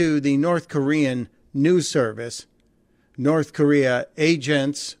according to the North Korean news service, North Korea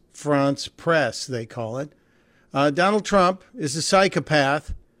Agence France Presse, they call it, Donald Trump is a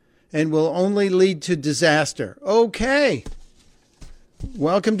psychopath and will only lead to disaster. Okay.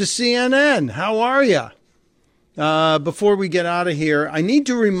 Welcome to CNN. How are you? Before we get out of here, I need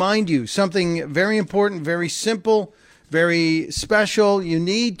to remind you something very important, very simple, very special. You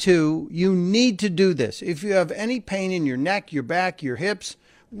need to do this. If you have any pain in your neck, your back, your hips,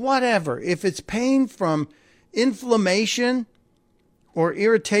 whatever, if it's pain from inflammation or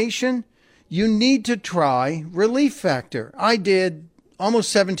irritation, you need to try Relief Factor. I did almost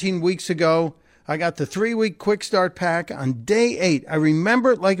 17 weeks ago. I got the 3-week quick start pack on day 8. I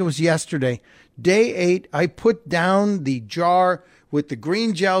remember it like it was yesterday. Day 8, I put down the jar with the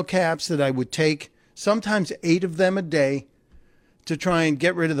green gel caps that I would take, sometimes 8 of them a day, to try and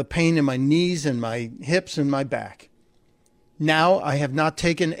get rid of the pain in my knees and my hips and my back. Now I have not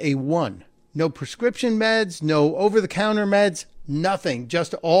taken a one. No prescription meds, no over-the-counter meds, nothing.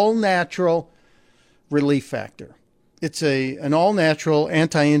 Just all-natural Relief Factor. It's an all-natural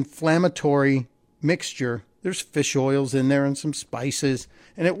anti-inflammatory mixture. There's fish oils in there and some spices,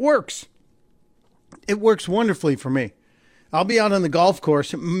 and it works. It works wonderfully for me. I'll be out on the golf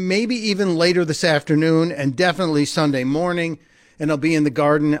course, maybe even later this afternoon, and definitely Sunday morning, and I'll be in the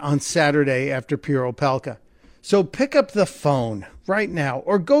garden on Saturday after Pure Opelka. So pick up the phone right now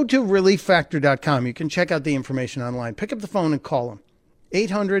or go to relieffactor.com. You can check out the information online. Pick up the phone and call them.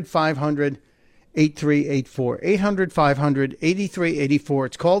 800-500-8384. 800-500-8384.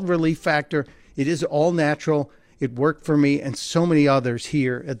 It's called Relief Factor. It is all natural. It worked for me and so many others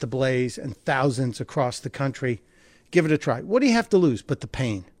here at the Blaze and thousands across the country. Give it a try. What do you have to lose but the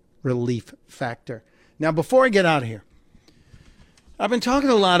pain? Relief Factor. Now, before I get out of here, I've been talking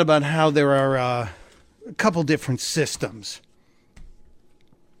a lot about how there are a couple different systems.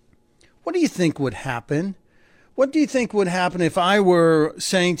 What do you think would happen? What do you think would happen if I were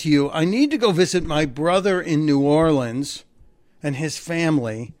saying to you, I need to go visit my brother in New Orleans and his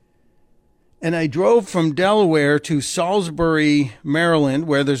family, and I drove from Delaware to Salisbury, Maryland,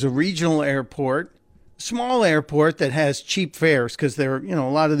 where there's a regional airport, small airport that has cheap fares because a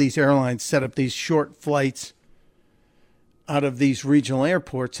lot of these airlines set up these short flights out of these regional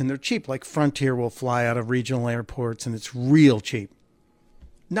airports, and they're cheap. Like Frontier will fly out of regional airports, and it's real cheap.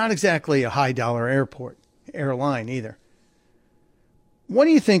 Not exactly a high-dollar airline either. What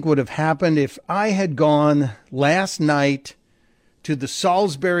do you think would have happened if I had gone last night to the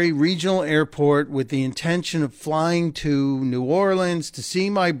Salisbury Regional Airport with the intention of flying to New Orleans to see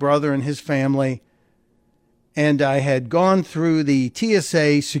my brother and his family, and I had gone through the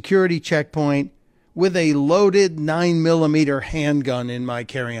TSA security checkpoint with a loaded 9mm handgun in my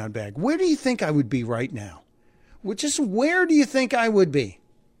carry-on bag? Where do you think I would be right now? Where do you think I would be?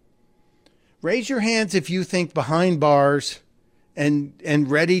 Raise your hands if you think behind bars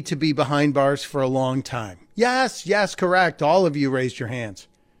and ready to be behind bars for a long time. Yes, correct. All of you raised your hands.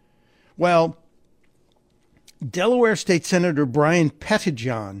 Well, Delaware State Senator Brian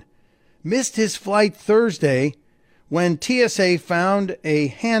Pettijohn missed his flight Thursday when TSA found a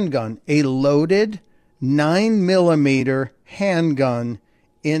handgun, a loaded 9mm handgun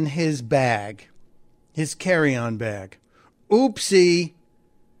in his bag, his carry-on bag. Oopsie.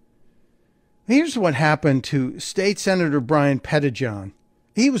 Here's what happened to State Senator Brian Pettijohn.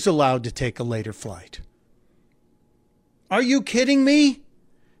 He was allowed to take a later flight. Are you kidding me?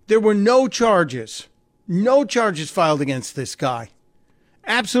 There were no charges filed against this guy.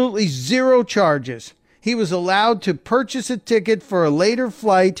 Absolutely zero charges. He was allowed to purchase a ticket for a later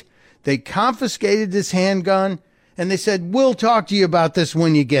flight. They confiscated his handgun, and they said, we'll talk to you about this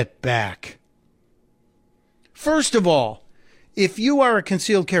when you get back. First of all, if you are a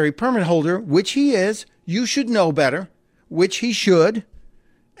concealed carry permit holder, which he is, you should know better, which he should.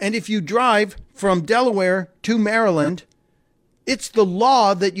 And if you drive from Delaware to Maryland, it's the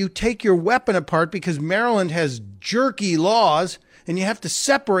law that you take your weapon apart because Maryland has jerky laws, and you have to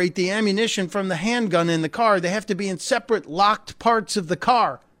separate the ammunition from the handgun in the car. They have to be in separate locked parts of the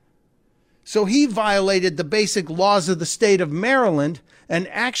car. So he violated the basic laws of the state of Maryland and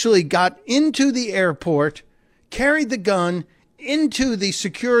actually got into the airport, carried the gun into the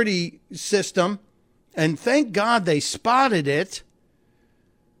security system, and thank God they spotted it.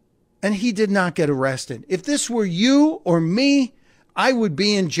 And he did not get arrested. If this were you or me, I would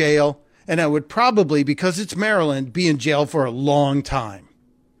be in jail, and I would probably, because it's Maryland, be in jail for a long time.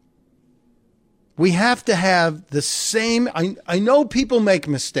 We have to have the same. I know people make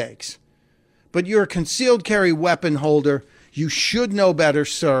mistakes, but you're a concealed carry weapon holder. You should know better,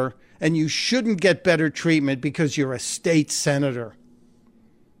 sir, and you shouldn't get better treatment because you're a state senator.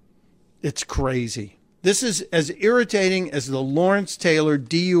 It's crazy. This is as irritating as the Lawrence Taylor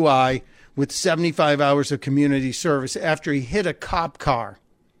DUI with 75 hours of community service after he hit a cop car.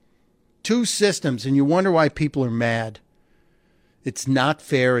 2 systems, and you wonder why people are mad. It's not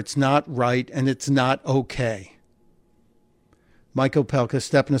fair, it's not right, and it's not okay. Mike Opelka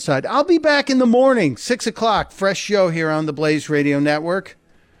stepping aside. I'll be back in the morning, 6 o'clock, fresh show here on the Blaze Radio Network.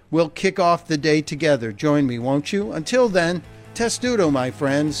 We'll kick off the day together. Join me, won't you? Until then, testudo, my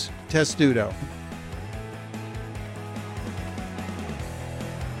friends, testudo.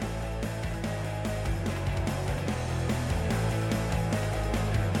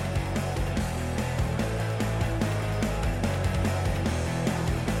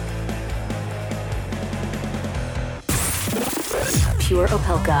 Pure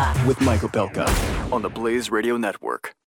Opelka. With Mike Opelka on the Blaze Radio Network.